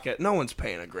out of pocket, no one's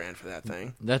paying $1,000 for that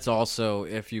thing. That's also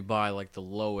if you buy like the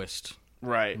lowest.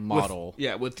 Right. Model.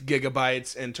 With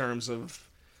gigabytes in terms of,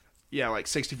 like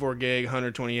 64 gig,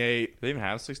 128. Do they even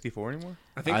have 64 anymore?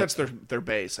 I think that's their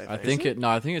base, I I think. think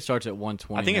I think it starts at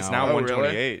 120. I think it's now. now Oh, really?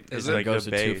 128. Is Is it? It like goes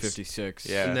the to base. 256.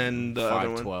 Yeah. And then the other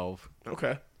one. 512.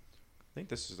 Okay. I think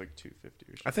this is like 250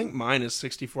 or something. I think mine is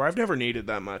 64. I've never needed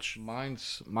that much.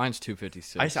 Mine's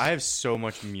 256. I have so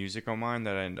much music on mine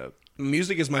that I end up.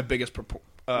 Music is my biggest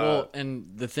well,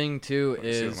 and the thing too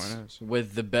Let's see what is mine is.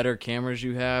 with the better cameras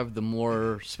you have, the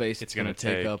more space it's going to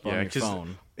take up on your 'cause-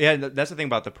 phone. Yeah, that's the thing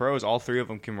about the Pros. All 3 of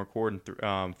them can record in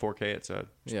 4K. It's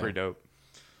Yeah. pretty dope.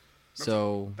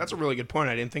 So That's a really good point.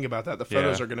 I didn't think about that. The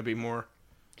photos Yeah. are going to be more.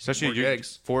 Especially More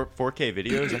gigs. 4K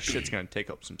videos. That shit's gonna take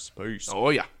up some space. Oh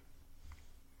yeah.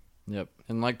 yep.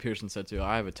 And like Pearson said too,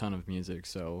 I have a ton of music,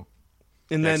 so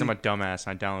And Yeah, 'cause then I'm a dumbass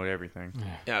and I download everything.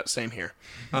 yeah, same here.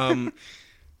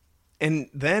 And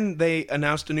then they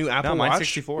announced a new Apple No, mine's Watch,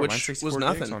 64. which Mine's 64 was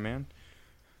gigs, nothing. my man.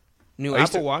 New I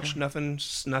used Apple to- Watch,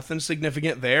 nothing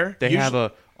significant there. They have Usually-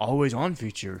 a always on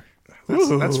feature.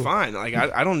 that's fine. Like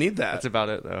I don't need that. That's about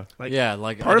it though. Like, yeah,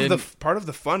 like part I of the didn't- part of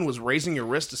the fun was raising your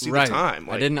wrist to see right. the time.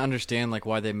 Like, I didn't understand like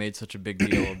why they made such a big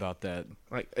deal about that.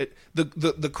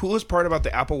 the coolest part about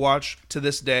the Apple Watch to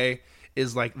this day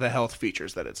is like the health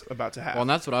features that it's about to have. Well, and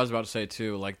that's what I was about to say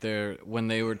too. Like when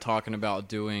they were talking about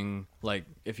doing like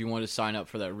if you want to sign up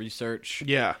for that research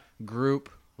yeah. group,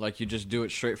 like you just do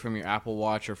it straight from your Apple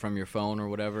Watch or from your phone or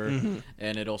whatever, Mm-hmm.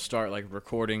 and it'll start like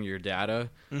recording your data.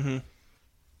 Mm-hmm.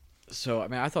 So, I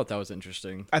mean, I thought that was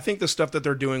interesting. I think the stuff that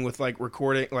they're doing with like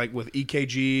recording, like with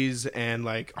EKGs and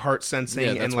like heart sensing,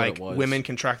 Yeah, that's and what like it was. women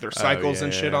can track their cycles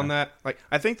and shit on that. Like,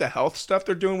 I think the health stuff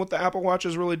they're doing with the Apple Watch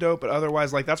is really dope. But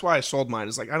otherwise, like, that's why I sold mine.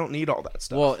 Is like, I don't need all that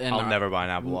stuff. Well, and I'll never buy an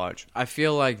Apple Watch. I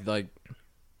feel like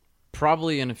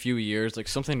probably in a few years, like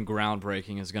something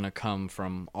groundbreaking is going to come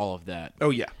from all of that. Oh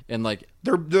yeah, And like,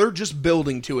 they're just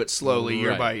building to it slowly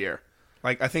year Right. by year.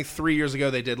 Like, I think 3 years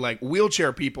ago they did like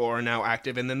wheelchair people are now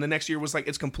active, and then the next year was like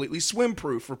it's completely swim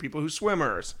proof for people who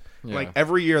swimmers. Yeah. Like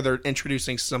every year they're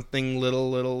introducing something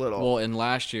little. well, and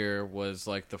last year was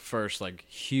like the first like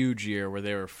huge year where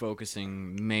they were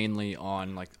focusing mainly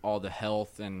on like all the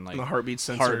health and like The heartbeat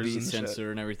sensors and shit. sensor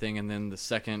and everything. And then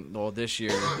this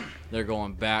year they're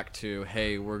going back to,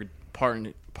 hey, we're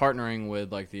partnering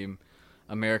with like the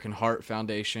American Heart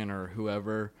Foundation or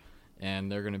whoever,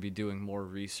 and they're going to be doing more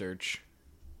research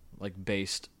like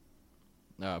based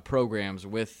programs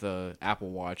with the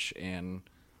Apple Watch and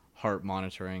heart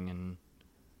monitoring and,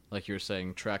 like you were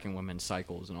saying, tracking women's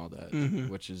cycles and all that,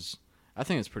 which is, I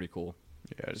think it's pretty cool.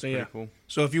 Yeah, it's pretty cool.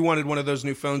 So if you wanted one of those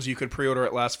new phones, you could pre-order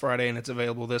it last Friday, and it's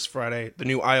available this Friday. The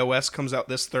new iOS comes out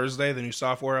this Thursday, the new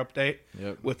software update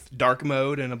with dark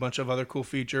mode and a bunch of other cool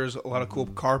features. A lot of cool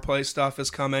CarPlay stuff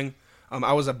is coming.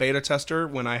 I was a beta tester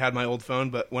when I had my old phone,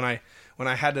 but when I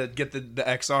had to get the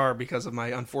XR because of my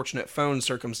unfortunate phone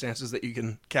circumstances that you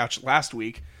can catch last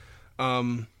week,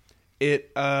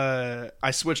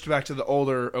 I switched back to the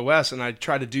older OS, and I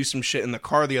tried to do some shit in the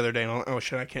car the other day, and I'm like, oh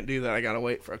shit, I can't do that. I gotta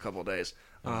wait for a couple of days.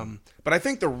 But I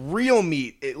think the real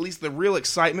meat, at least the real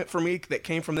excitement for me that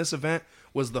came from this event,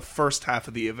 was the first half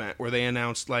of the event where they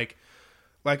announced like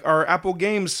our Apple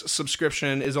Games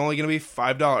subscription is only going to be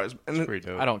 $5. And Pretty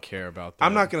dope. I don't care about that.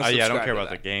 I'm not going to subscribe I don't care to about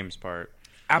that. the games part.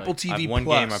 Apple I TV have one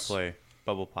Plus. game I play,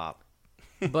 Bubble Pop.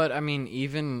 But I mean,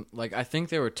 even like, I think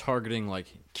they were targeting like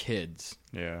kids.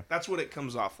 Yeah. That's what it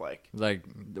comes off like. Like,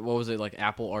 what was it, like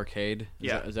Apple Arcade?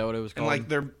 Is that what it was And called?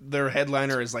 like their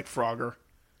headliner is like Frogger.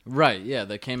 Right, yeah,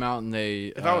 they came out and they...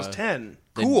 If I was 10,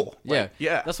 they- cool. Yeah, Like,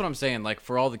 yeah. That's what I'm saying. Like,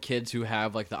 for all the kids who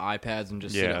have like the iPads and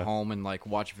just sit Yeah. at home and like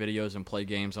watch videos and play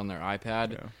games on their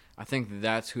iPad, I think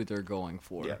that's who they're going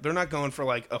for. Yeah, they're not going for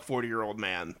like a 40-year-old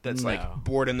man that's like No.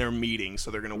 bored in their meeting, so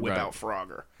they're going to whip Right. out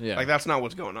Frogger. Yeah. Like, that's not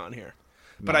what's going on here.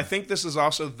 But I think this is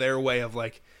also their way of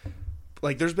like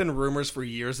there's been rumors for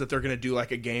years that they're going to do like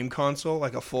a game console,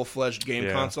 like a full-fledged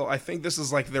game console. I think this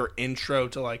is like their intro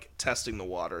to like testing the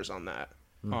waters on that.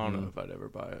 I don't know if I'd ever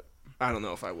buy it. I don't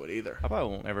know if I would either. I probably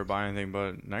won't ever buy anything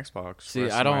but an Xbox See, for the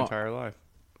rest I of my don't- entire life.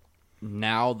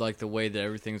 Now, like the way that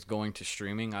everything's going to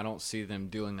streaming, I don't see them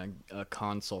doing a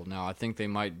console now. I think they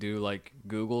might do like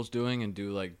Google's doing and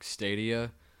do like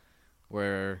Stadia,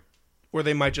 where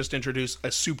They might just introduce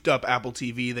a souped-up Apple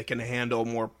TV that can handle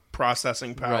more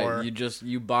processing power. right,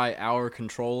 you buy our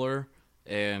controller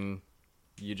and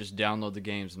you just download the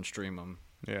games and stream them.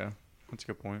 Yeah, that's a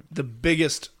good point. The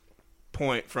biggest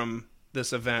point from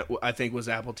this event, I think, was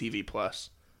Apple TV Plus.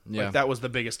 Yeah, Like, that was the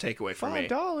biggest takeaway for me.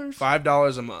 $5?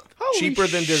 $5 a month, Holy cheaper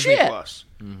than Disney shit. Plus.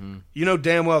 Mm-hmm. You know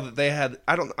damn well that they had.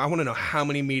 I want to know how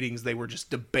many meetings they were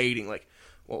just debating. Like,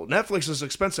 well, Netflix is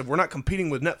expensive. We're not competing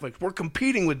with Netflix. We're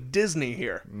competing with Disney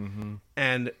here. Mm-hmm.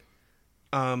 And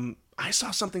I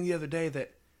saw something the other day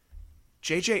that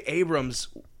J.J. Abrams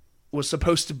was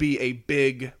supposed to be a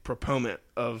big proponent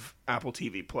of Apple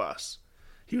TV Plus.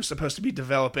 He was supposed to be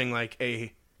developing like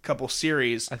a couple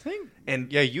series. I think.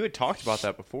 And Yeah, you had talked about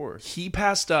that before. he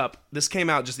passed up. This came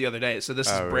out just the other day, so this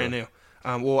is Oh, brand really? new.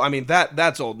 Well, I mean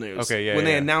that's old news. Okay, yeah, When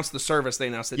they yeah. announced the service, they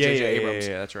announced that Yeah, J.J. yeah, Abrams.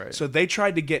 yeah, that's right. So they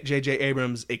tried to get J.J.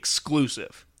 Abrams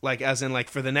exclusive, like as in like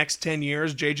for the next 10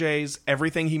 years, J.J.'s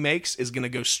everything he makes is going to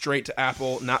go straight to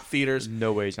Apple, not theaters.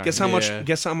 No way he's not Guess gonna how do much?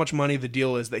 Guess how much money the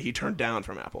deal is that he turned down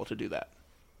from Apple to do that.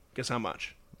 Guess how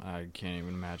much? I can't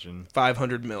even imagine.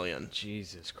 $500 million.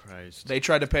 Jesus Christ. They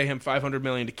tried to pay him $500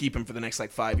 million to keep him for the next like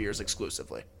 5 years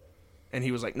exclusively, and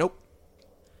he was like, "Nope,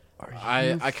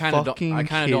 I kind of don't kidding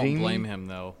me? blame him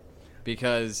though,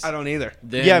 because I don't either."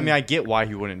 then, Yeah, I mean, I get why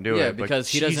he wouldn't do it. yeah, but because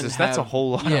he Jesus, doesn't. That's a have-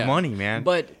 whole lot yeah, of money, man.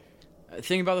 But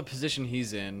think about the position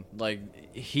he's in.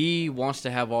 Like he wants to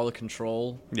have all the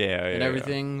control yeah, and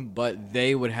everything, but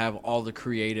they would have all the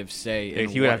creative say. Yeah. in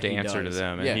He would what have to he answer does. to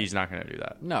them, and Yeah. he's not going to do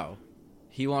that. No,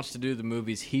 he wants to do the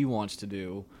movies he wants to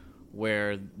do,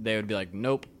 where they would be like,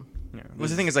 nope. Yeah. Well,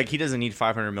 the thing is, like, he doesn't need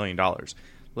 $500 million.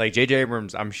 Like, J.J.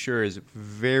 Abrams, I'm sure, is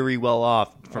very well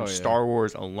off from Oh, yeah. Star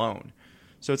Wars alone.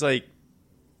 So it's like,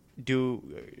 do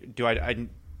I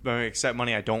accept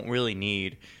money I don't really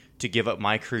need to give up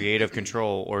my creative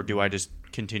control, or do I just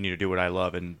continue to do what I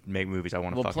love and make movies I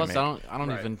want to Well, fucking plus make? I don't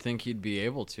Right. even think he'd be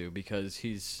able to, because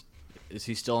is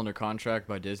he still under contract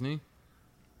by Disney?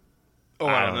 Oh,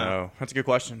 I don't know. That's a good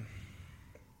question.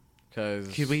 Because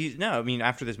I mean,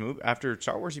 after this movie, after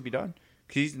Star Wars, he'd be done.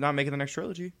 Because he's not making the next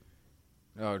trilogy.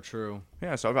 oh, true.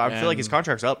 Yeah, so I feel like his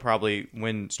contract's up probably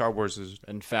when Star Wars is.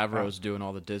 And Favreau's doing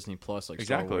all the Disney Plus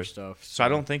Star Wars stuff. So I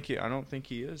don't think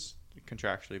he is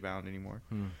contractually bound anymore.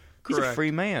 He's Correct. a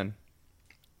free man.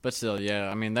 But still, yeah.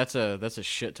 I mean, that's a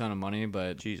shit ton of money.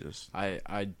 But Jesus,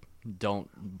 I don't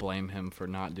blame him for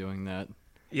not doing that.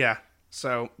 Yeah.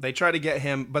 So they try to get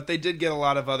him, but they did get a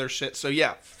lot of other shit. So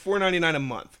yeah, $4.99 a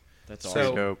month. That's So-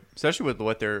 awesome. dope. Especially with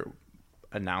what they're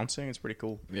announcing, it's pretty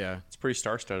cool. Yeah. It's pretty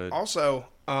star-studded. Also,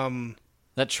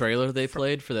 That trailer they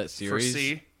played for that series.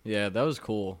 C. Yeah, that was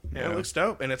cool. it looks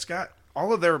dope, and it's got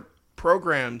all of their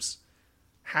programs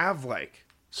have like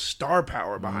star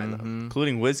power behind them.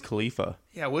 Including Wiz Khalifa.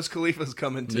 Yeah, Wiz Khalifa's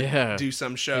coming to do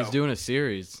some show. He's doing a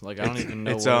series. Like I don't even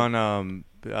know. It's what. on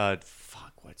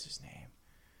what's his name?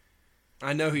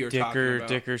 I know who you're talking about.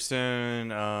 Dickerson,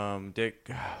 what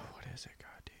is it?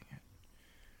 God dang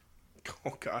it.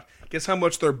 Oh God! Guess how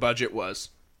much their budget was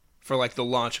for like the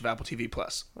launch of Apple TV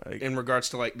Plus in regards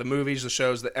to like the movies, the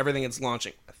shows, everything it's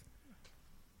launching.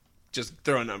 Just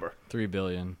throw a number. $3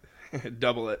 billion.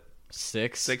 Double it.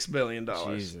 $6 billion. I was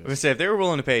Jesus. gonna say if they were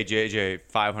willing to pay JJ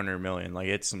 $500 million, like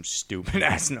it's some stupid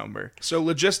ass number. So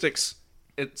logistics,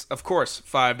 it's of course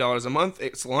 $5 a month.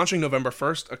 It's launching November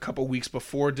 1st, a couple weeks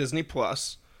before Disney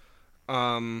Plus.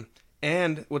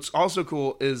 And what's also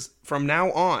cool is from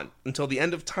now on until the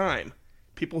end of time,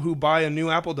 people who buy a new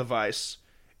Apple device,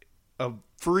 a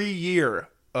free year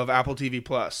of Apple TV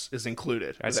Plus is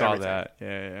included. I with saw everything. that.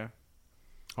 Yeah.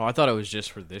 Oh, I thought it was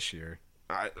just for this year.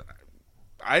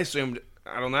 I assumed,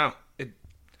 I don't know.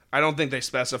 I don't think they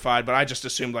specified, but I just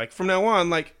assumed like from now on,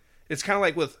 like it's kind of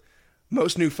like with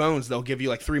most new phones, they'll give you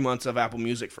like 3 months of Apple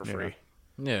Music for free.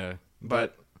 Yeah.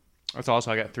 But That's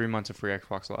also I got 3 months of free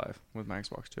Xbox Live with my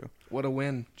Xbox too, what a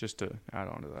win. just to add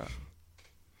on to that.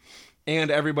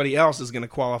 And everybody else is going to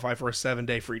qualify for a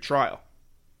 7-day free trial.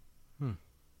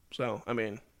 So, I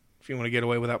mean, if you want to get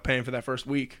away without paying for that first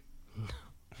week,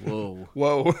 Whoa.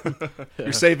 whoa,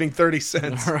 you're saving 30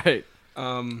 cents. All right.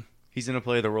 He's gonna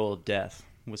play the role of Death,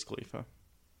 Wiz Khalifa,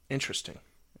 Interesting.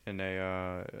 in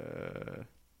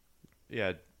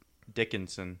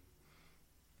Dickinson.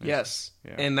 Yes.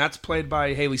 Yeah. And that's played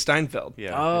by Haley Steinfeld.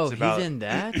 Yeah. Oh, it's about he's in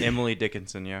that? Emily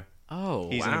Dickinson. Yeah. Oh,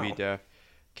 He's wow. gonna be deaf.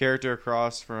 Character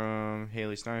across from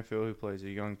Haley Steinfeld, who plays a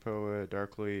young poet,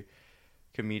 darkly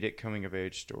comedic coming of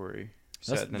age story.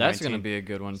 That's going to be a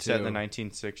good one, too. Set in the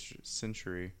 19th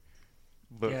century,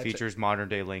 but Yeah, features modern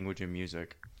day language and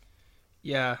music.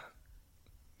 Yeah.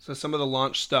 So some of the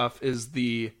launch stuff is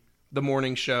the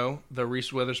morning show, the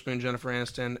Reese Witherspoon, Jennifer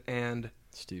Aniston, and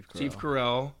Steve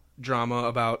Carell drama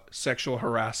about sexual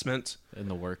harassment in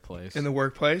the workplace. in the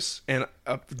workplace. And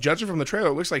judging from the trailer,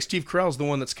 it looks like Steve Carell's the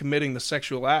one that's committing the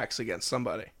sexual acts against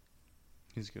somebody.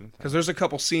 He's good at that. Because there's a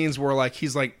couple scenes where like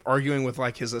he's like arguing with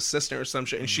like his assistant or some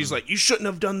shit, and she's like, "You shouldn't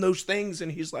have done those things,"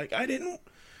 and he's like, "I didn't."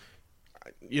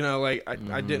 You know, like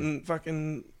I didn't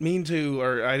fucking mean to,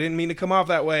 or I didn't mean to come off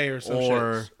that way, or some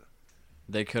Or shit.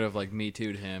 they could have like Me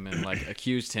Too'd him and like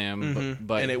accused him,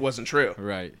 but And it wasn't true.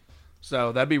 right.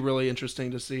 So that'd be really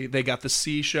interesting to see. They got the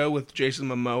C show with Jason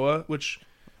Momoa, which,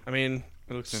 I mean,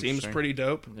 It looks seems interesting. pretty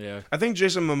dope. Yeah. I think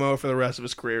Jason Momoa for the rest of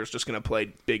his career is just going to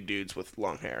play big dudes with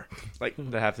long hair. Like,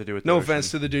 That have to do with no the offense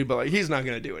ocean. to the dude, but like he's not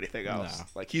going to do anything else. No.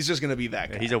 Like, he's just going to be that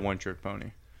guy. Yeah, he's a one-trick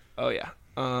pony. Oh yeah.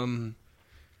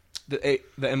 The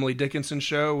Emily Dickinson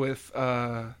show with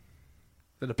that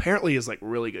apparently is like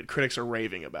really good. Critics are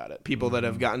raving about it. People that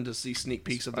have gotten to see sneak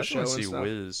peeks of the I show want and to see stuff.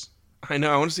 Wiz. I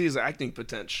know. I want to see his acting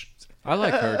potential. I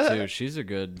like her too. She's a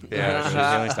good. Yeah, she's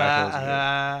Haley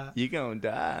Steinfeld's good. You gonna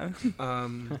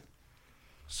die?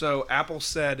 So Apple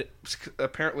said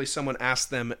apparently someone asked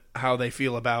them how they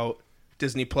feel about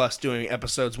Disney Plus doing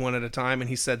episodes one at a time, and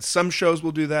he said some shows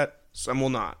will do that, some will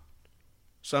not.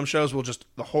 Some shows will just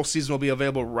the whole season will be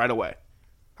available right away.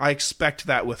 I expect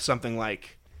that with something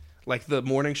like the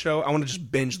morning show. I want to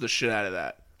just binge the shit out of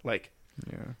that. Like,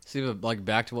 Yeah. See, but like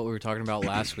back to what we were talking about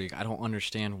last week. I don't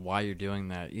understand why you're doing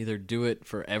that. Either do it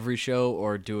for every show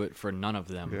or do it for none of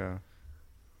them. Yeah.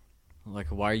 Like,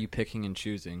 why are you picking and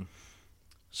choosing?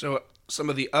 so some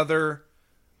of the other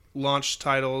launch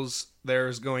titles,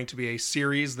 there's going to be a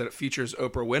series that features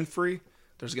Oprah Winfrey.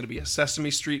 There's going to be a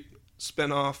Sesame Street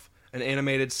spinoff, an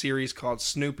animated series called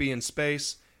Snoopy in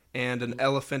Space, and an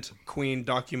Elephant Queen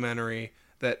documentary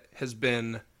that has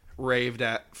been raved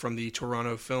at from the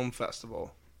Toronto Film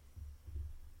Festival.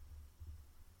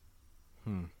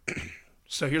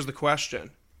 So here's the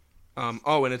question. And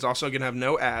it's also going to have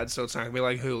no ads, so it's not going to be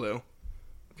like Hulu.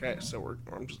 Okay, so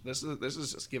this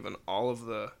is just giving all of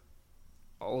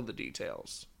the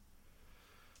details.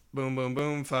 Boom, boom,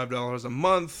 boom. $5 a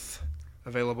month,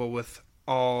 available with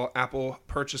all Apple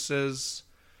purchases.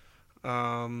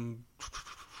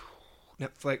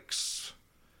 Netflix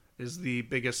is the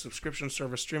biggest subscription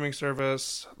service, streaming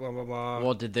service. Blah blah blah.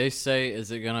 Well, did they say, is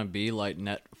it gonna be like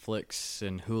Netflix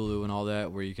and Hulu and all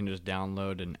that, where you can just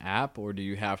download an app, or do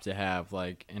you have to have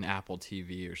like an Apple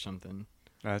TV or something?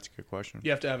 That's a good question.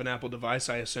 You have to have an Apple device,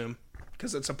 I assume,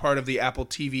 because it's a part of the Apple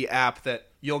TV app that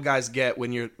you'll guys get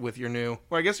when you're with your new.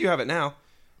 Well, I guess you have it now.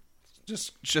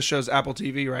 Just shows Apple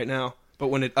TV right now. But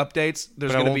when it updates,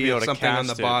 there's going to be something on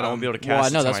the bottom. I won't be able to Well, I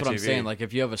cast know it to that's my what I'm TV. saying. Like,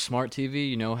 if you have a smart TV,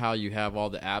 you know how you have all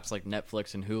the apps like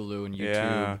Netflix and Hulu and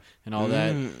YouTube and all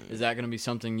that. Is that going to be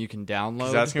something you can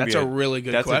download? That's a really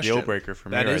good question. That's a deal breaker for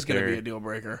me. That is going to be a deal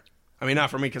breaker. I mean,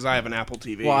 not for me because I have an Apple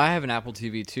TV. Well, I have an Apple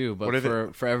TV too, but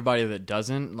for everybody that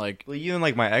doesn't, like, well, even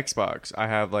like my Xbox, I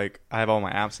have all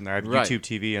my apps in there. I have YouTube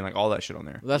TV and like all that shit on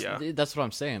there. That's what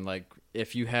I'm saying. Like,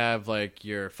 if you have like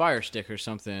your Fire Stick or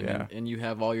something, and you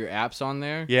have all your apps on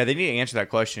there. Yeah, they need to answer that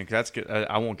question because that's good.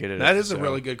 I won't get it. That is a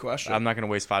really good question. I'm not going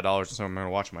to waste $5 on something I'm going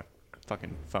to watch on my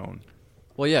fucking phone.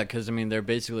 Well, yeah, because I mean, they're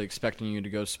basically expecting you to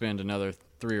go spend another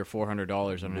 $300 or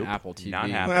 $400 on an Apple TV. Not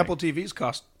Well, happening. Apple TVs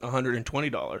cost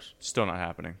 $120. Still not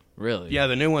happening. Really? Yeah,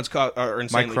 the new ones are My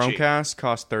insanely cheap. Chromecast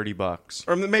costs $30.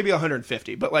 Or maybe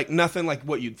 $150, but like nothing like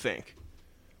what you'd think.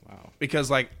 Wow. Because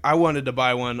like I wanted to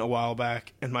buy one a while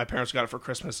back, and my parents got it for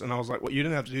Christmas, and I was like, "Well, you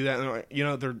didn't have to do that." And they're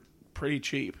like, they're pretty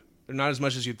cheap. They're not as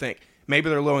much as you'd think. Maybe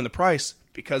they're lowering the price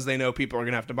because they know people are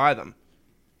gonna have to buy them.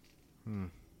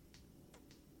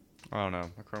 I don't know.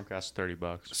 My Chromecast is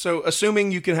 $30. So,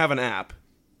 assuming you can have an app,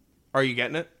 are you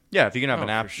getting it? Yeah, if you can have an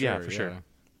Oh, app, for sure, for sure.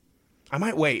 I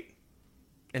might wait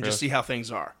and just Really? see how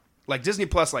things are. Like Disney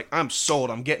Plus, like I'm sold.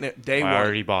 I'm getting it day one. I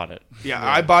already bought it. Yeah,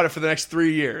 I bought it for the next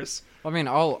 3 years. I mean,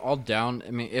 I'll down.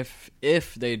 I mean,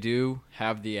 if they do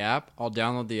have the app, I'll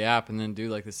download the app and then do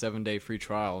like the 7-day free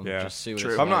trial and Yeah. just see what True.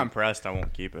 it's If I'm like. not impressed, I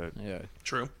won't keep it. Yeah.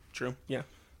 True. Yeah,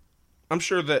 I'm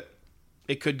sure that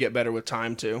it could get better with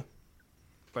time too,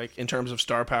 like in terms of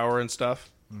star power and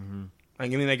stuff. Mm-hmm. I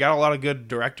mean, they got a lot of good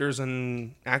directors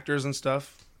and actors and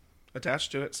stuff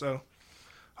attached to it, so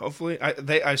hopefully, I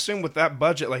assume with that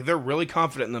budget, like they're really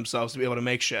confident in themselves to be able to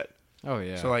make shit. Oh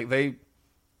yeah. So like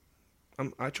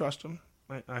I trust them.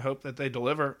 I hope that they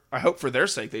deliver. I hope for their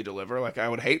sake they deliver. Like I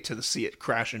would hate to see it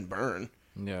crash and burn.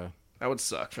 yeah. That would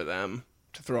suck for them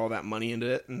to throw all that money into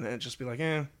it and then just be like,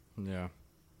 Yeah.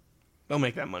 they'll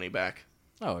make that money back.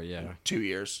 Oh yeah. 2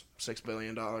 years, $6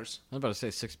 billion. I was about to say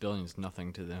 $6 billion is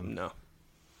nothing to them, No.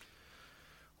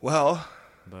 Well,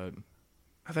 but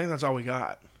I think that's all we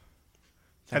got.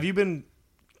 Have you been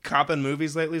copping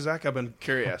movies lately, Zach? I've been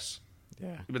curious.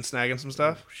 yeah. You've been snagging some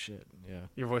stuff? Oh, shit. Yeah.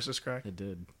 Your voice is cracked. It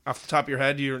did. Off the top of your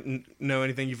head, do you know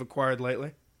anything you've acquired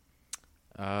lately?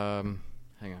 Hang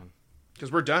on.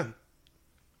 Because we're done.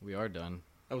 We are done.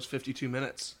 That was 52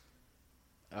 minutes.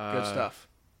 Good stuff.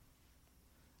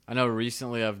 I know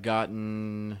recently I've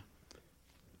gotten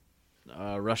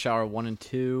Rush Hour 1 and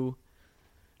 2.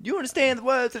 Do you understand the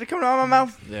words that are coming out of my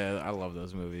mouth? Yeah, I love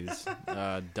those movies.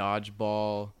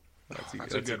 Dodgeball.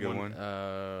 That's a good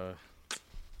one.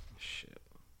 Shit.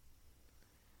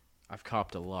 I've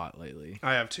copped a lot lately.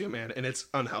 I have too, man, and it's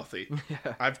unhealthy.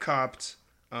 I've copped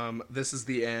This Is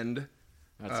the End.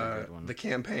 That's a good one. The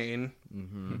Campaign.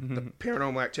 Mm-hmm. The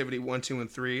Paranormal Activity 1, 2,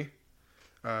 and 3.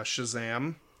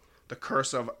 Shazam. The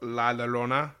Curse of La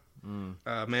Llorona.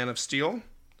 Man of Steel.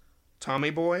 Tommy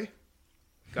Boy.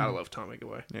 Gotta love Tommy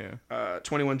Boy. Yeah.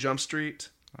 21 Jump Street.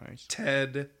 Nice.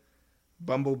 Ted.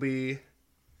 Bumblebee.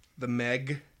 The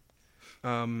Meg.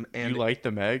 And You like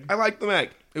the Meg? I like The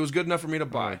Meg. It was good enough for me to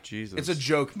buy. Oh, Jesus. It's a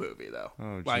joke movie, though.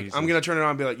 Oh, like, Jesus. I'm going to turn it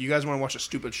on and be like, you guys want to watch a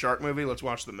stupid shark movie? Let's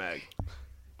watch The Meg.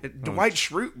 Dwight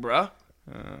Schrute, bruh.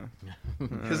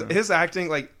 His acting,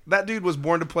 like, that dude was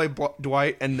born to play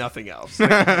Dwight and nothing else.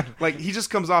 Like, he just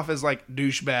comes off as, like,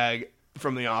 douchebag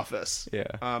from The Office. Yeah.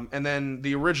 And then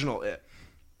the original It.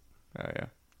 Oh, yeah.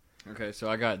 Okay, so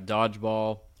I got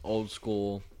Dodgeball, Old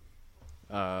School,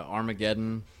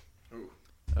 Armageddon,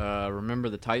 Remember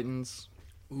the Titans,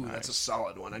 Ooh, that's a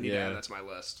solid one. I need to add that to my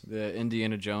list. the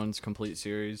Indiana Jones complete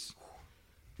series,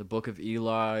 The Book of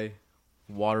Eli,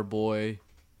 Waterboy,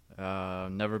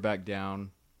 Never Back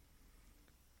Down,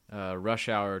 Rush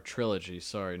Hour trilogy.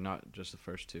 Sorry, not just the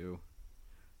first two.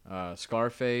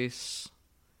 Scarface,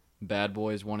 Bad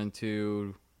Boys 1 and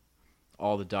 2,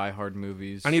 all the Die Hard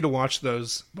movies. I need to watch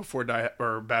those before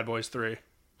Bad Boys 3.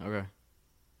 Okay.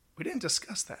 We didn't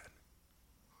discuss that.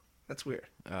 That's weird.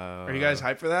 Are you guys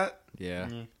hyped for that? Yeah.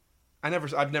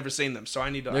 I've never seen them, so I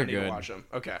need to good. watch them.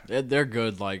 Okay. They're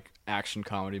good, like action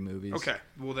comedy movies. Okay.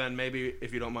 Well, then maybe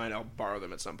if you don't mind, I'll borrow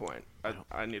them at some point.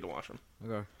 I need to watch them.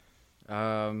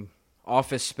 Okay.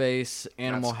 Office Space,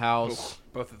 Animal House,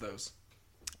 Both of those.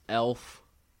 Elf.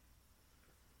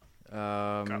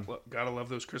 Gotta love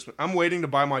those Christmas. I'm waiting to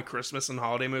buy my Christmas and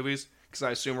holiday movies because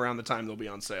I assume around the time they'll be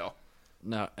on sale.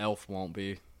 No, Elf won't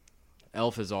be.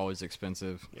 Elf is always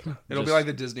expensive. Yeah. It'll be like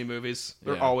the Disney movies.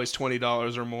 They're always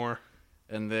 $20 or more.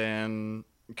 And then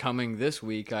coming this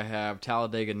week, I have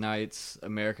Talladega Nights,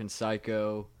 American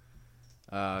Psycho,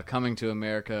 Coming to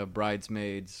America,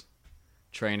 Bridesmaids,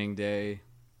 Training Day,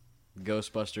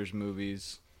 Ghostbusters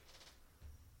movies,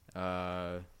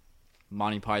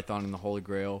 Monty Python and the Holy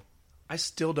Grail. I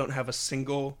still don't have a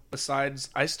single,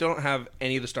 I still don't have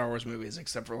any of the Star Wars movies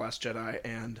except for Last Jedi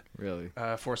and Really?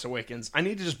 Force Awakens. I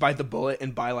need to just bite the bullet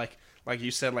and buy, like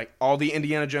you said, like all the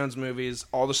Indiana Jones movies,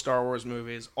 all the Star Wars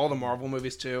movies, all the Marvel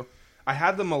movies too. I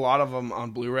had them, a lot of them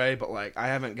on Blu-ray, but like I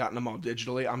haven't gotten them all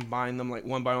digitally. I'm buying them like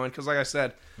one by one because, like I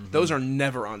said, those are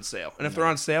never on sale. And if they're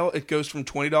on sale, it goes from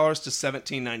 $20 to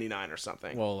 $17.99 or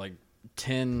something. Well, like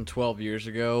 10, 12 years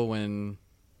ago when,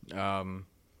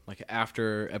 like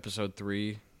after Episode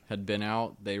 3 had been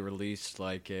out, they released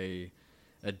like a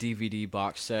DVD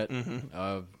box set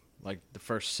of like the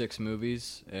first 6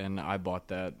 movies, and I bought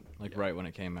that like right when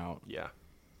it came out. Yeah.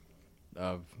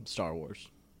 Of Star Wars.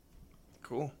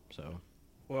 Cool. So,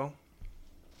 well,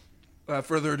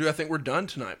 further ado, I think we're done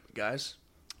tonight, guys.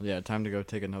 yeah, time to go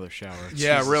take another shower.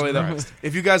 Yeah, Jesus really. Christ.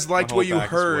 If you guys liked My whole what you back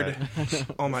is heard,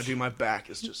 oh my dude, my back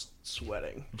is just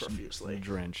sweating profusely.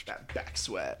 Drenched. That back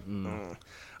sweat.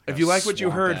 If you like what you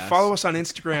swamp heard, ass. follow us on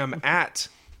Instagram at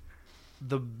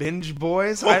the Binge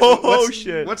Boys.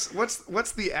 Shit. What's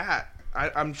the at?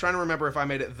 I'm trying to remember if I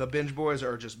made it the Binge Boys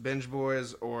or just Binge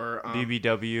Boys or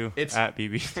BBW. it's- at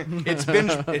BB. it's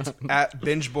Binge. It's at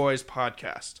Binge Boys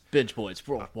Podcast. Binge Boys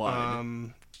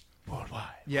worldwide. Worldwide.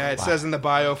 Yeah, it says in the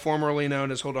bio, formerly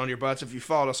known as Hold On Your Butts. If you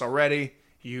followed us already,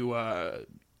 you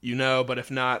know, but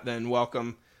if not, then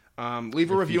welcome.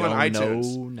 Leave a review on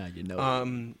iTunes. Now you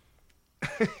know.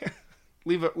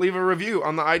 Leave a review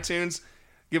on the iTunes.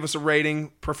 Give us a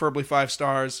rating, preferably 5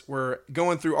 stars. We're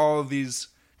going through all of these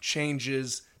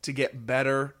changes to get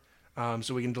better,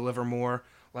 so we can deliver more.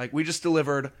 Like, we just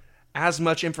delivered as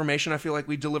much information. I feel like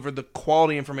we delivered the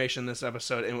quality information this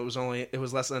episode, and it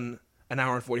was less than an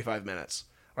hour and 45 minutes.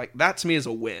 Like, that to me is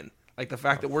a win. Like, the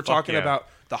fact that we're talking about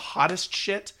the hottest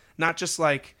shit, not just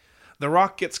like The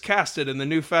Rock gets casted in the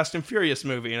new Fast and Furious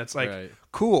movie, and it's like, Right.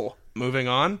 cool, moving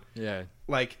on. Yeah.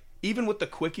 Like, even with the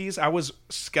quickies, I was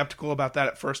skeptical about that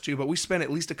at first too, but we spent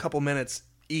at least a couple minutes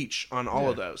each on all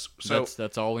of those. So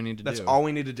that's all we need to do. that's all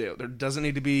we need to do. There doesn't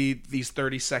need to be these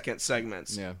 30-second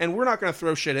segments. Yeah. And we're not going to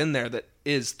throw shit in there that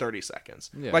is 30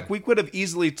 seconds. Yeah. Like, we could have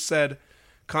easily said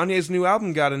Kanye's new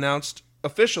album got announced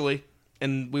officially,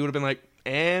 and we would have been like,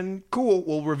 and cool,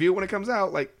 we'll review it when it comes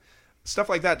out. Like, stuff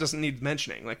like that doesn't need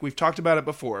mentioning. Like, we've talked about it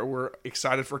before. We're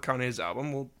excited for Kanye's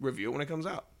album. We'll review it when it comes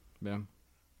out. Yeah.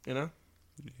 You know?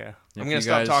 Yeah. I'm going to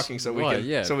stop talking so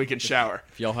we can shower.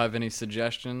 If y'all have any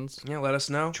suggestions, Yeah, let us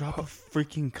know. Drop a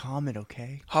freaking comment,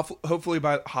 okay? Hopefully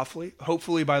by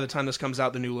the time this comes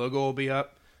out, the new logo will be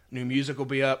up, new music will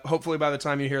be up. Hopefully by the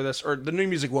time you hear this, or the new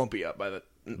music won't be up by the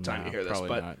time you hear this,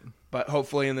 probably not. but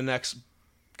hopefully in the next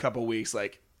couple weeks,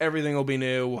 like, everything will be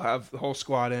new. We'll have the whole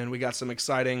squad in. We got some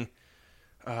exciting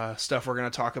stuff we're going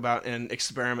to talk about and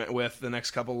experiment with the next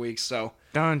couple weeks. So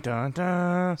Dun, dun,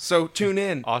 dun. so tune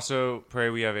in. Also, pray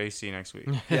we have AC next week.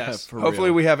 Yes, For hopefully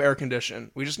real. we have air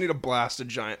condition. We just need to blast a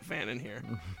giant fan in here.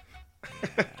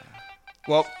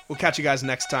 Well, we'll catch you guys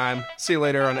next time. See you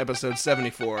later on episode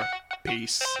 74.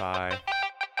 Peace. Bye.